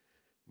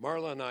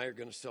 Marla and I are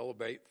going to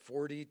celebrate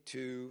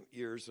 42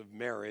 years of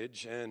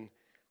marriage, and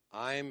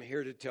I'm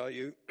here to tell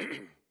you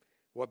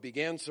what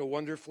began so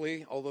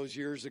wonderfully all those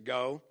years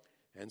ago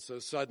and so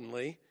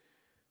suddenly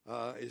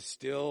is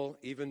still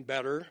even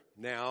better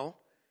now,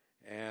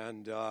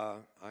 and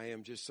I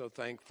am just so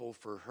thankful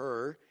for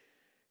her.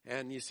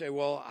 And you say,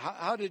 well,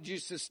 how did you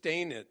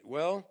sustain it?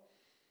 Well,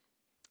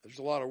 there's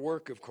a lot of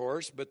work, of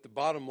course, but the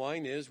bottom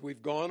line is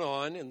we've gone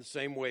on in the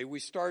same way we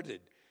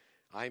started.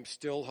 I'm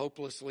still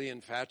hopelessly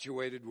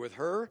infatuated with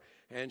her,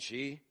 and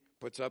she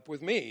puts up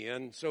with me.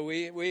 And so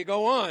we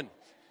go on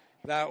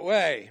that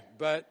way.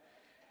 But,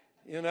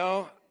 you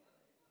know,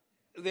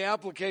 the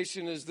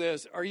application is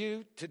this. Are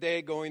you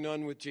today going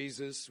on with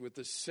Jesus with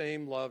the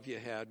same love you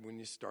had when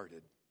you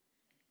started?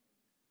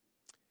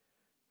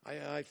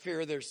 I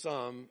fear there's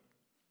some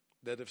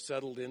that have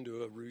settled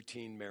into a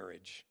routine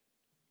marriage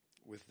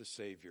with the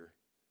Savior.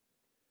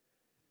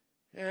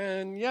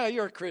 And yeah,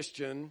 you're a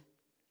Christian.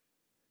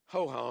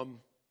 Ho-hum.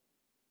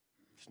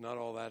 It's not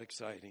all that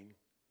exciting.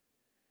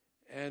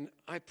 And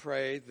I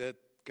pray that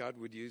God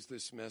would use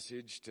this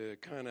message to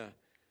kind of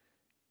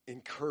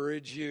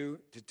encourage you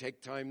to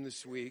take time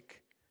this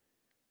week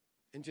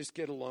and just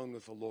get alone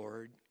with the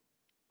Lord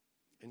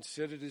and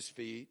sit at His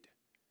feet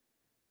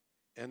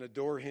and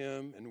adore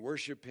Him and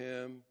worship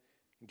Him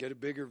and get a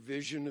bigger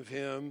vision of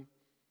Him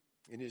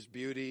in His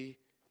beauty,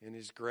 in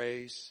His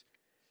grace,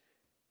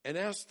 and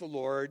ask the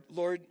Lord,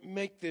 Lord,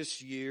 make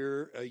this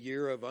year a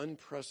year of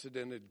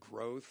unprecedented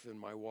growth in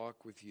my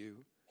walk with you,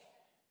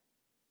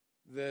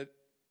 that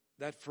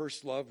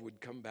first love would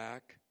come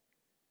back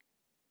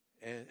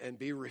and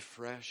be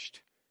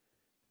refreshed,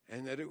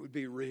 and that it would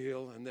be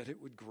real and that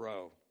it would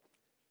grow.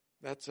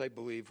 That's, I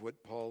believe,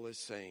 what Paul is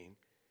saying.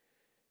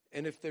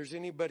 And if there's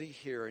anybody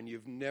here and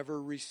you've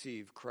never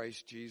received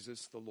Christ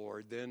Jesus the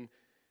Lord, then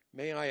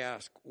may I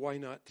ask, why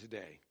not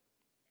today?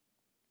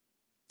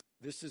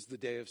 This is the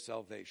day of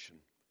salvation.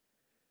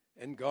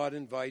 And God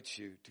invites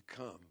you to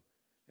come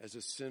as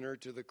a sinner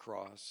to the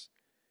cross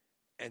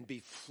and be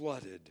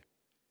flooded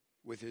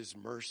with His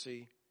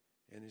mercy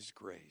and His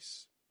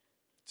grace.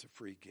 It's a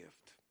free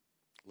gift.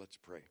 Let's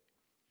pray.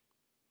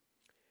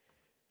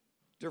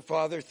 Dear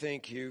Father,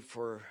 thank you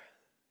for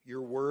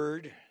your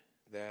word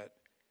that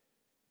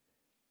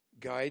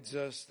guides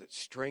us, that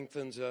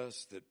strengthens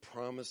us, that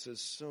promises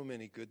so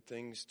many good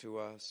things to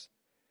us.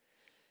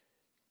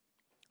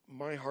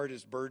 My heart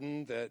is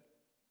burdened that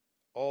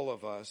all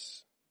of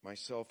us,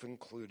 myself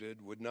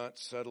included, would not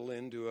settle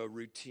into a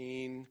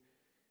routine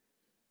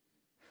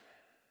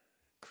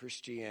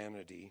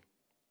Christianity.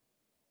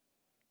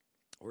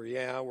 Or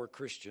yeah, we're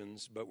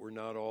Christians, but we're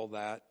not all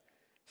that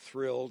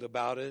thrilled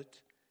about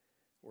it.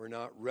 We're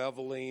not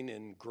reveling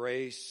in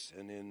grace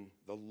and in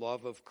the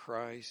love of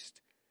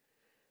Christ.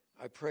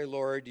 I pray,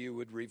 Lord, you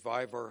would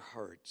revive our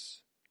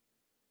hearts,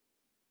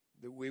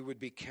 that we would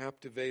be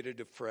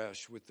captivated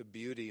afresh with the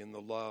beauty and the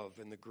love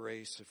and the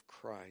grace of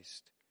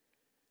Christ,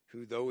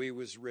 who, though He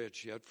was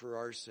rich, yet for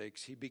our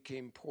sakes He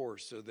became poor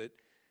so that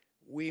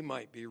we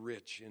might be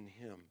rich in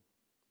Him.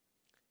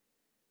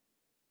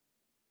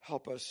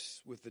 Help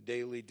us with the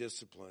daily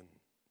discipline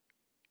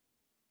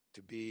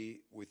to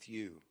be with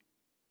you,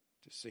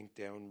 to sink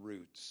down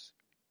roots.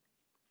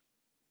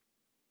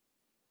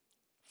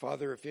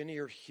 Father, if any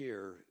are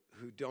here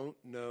who don't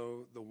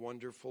know the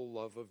wonderful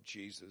love of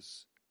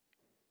Jesus,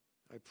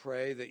 I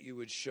pray that you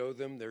would show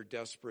them their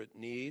desperate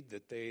need,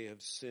 that they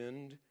have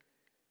sinned,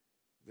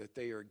 that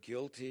they are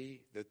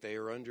guilty, that they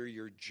are under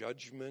your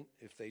judgment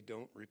if they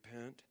don't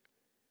repent,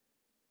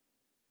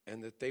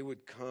 and that they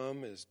would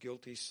come as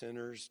guilty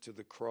sinners to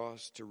the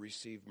cross to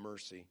receive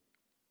mercy.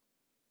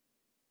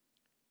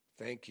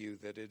 Thank you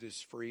that it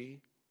is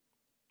free,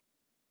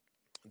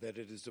 that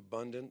it is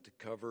abundant to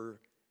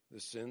cover the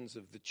sins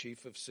of the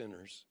chief of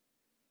sinners.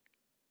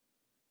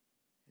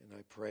 And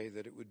I pray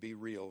that it would be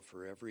real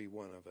for every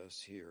one of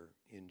us here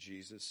in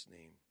Jesus'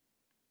 name.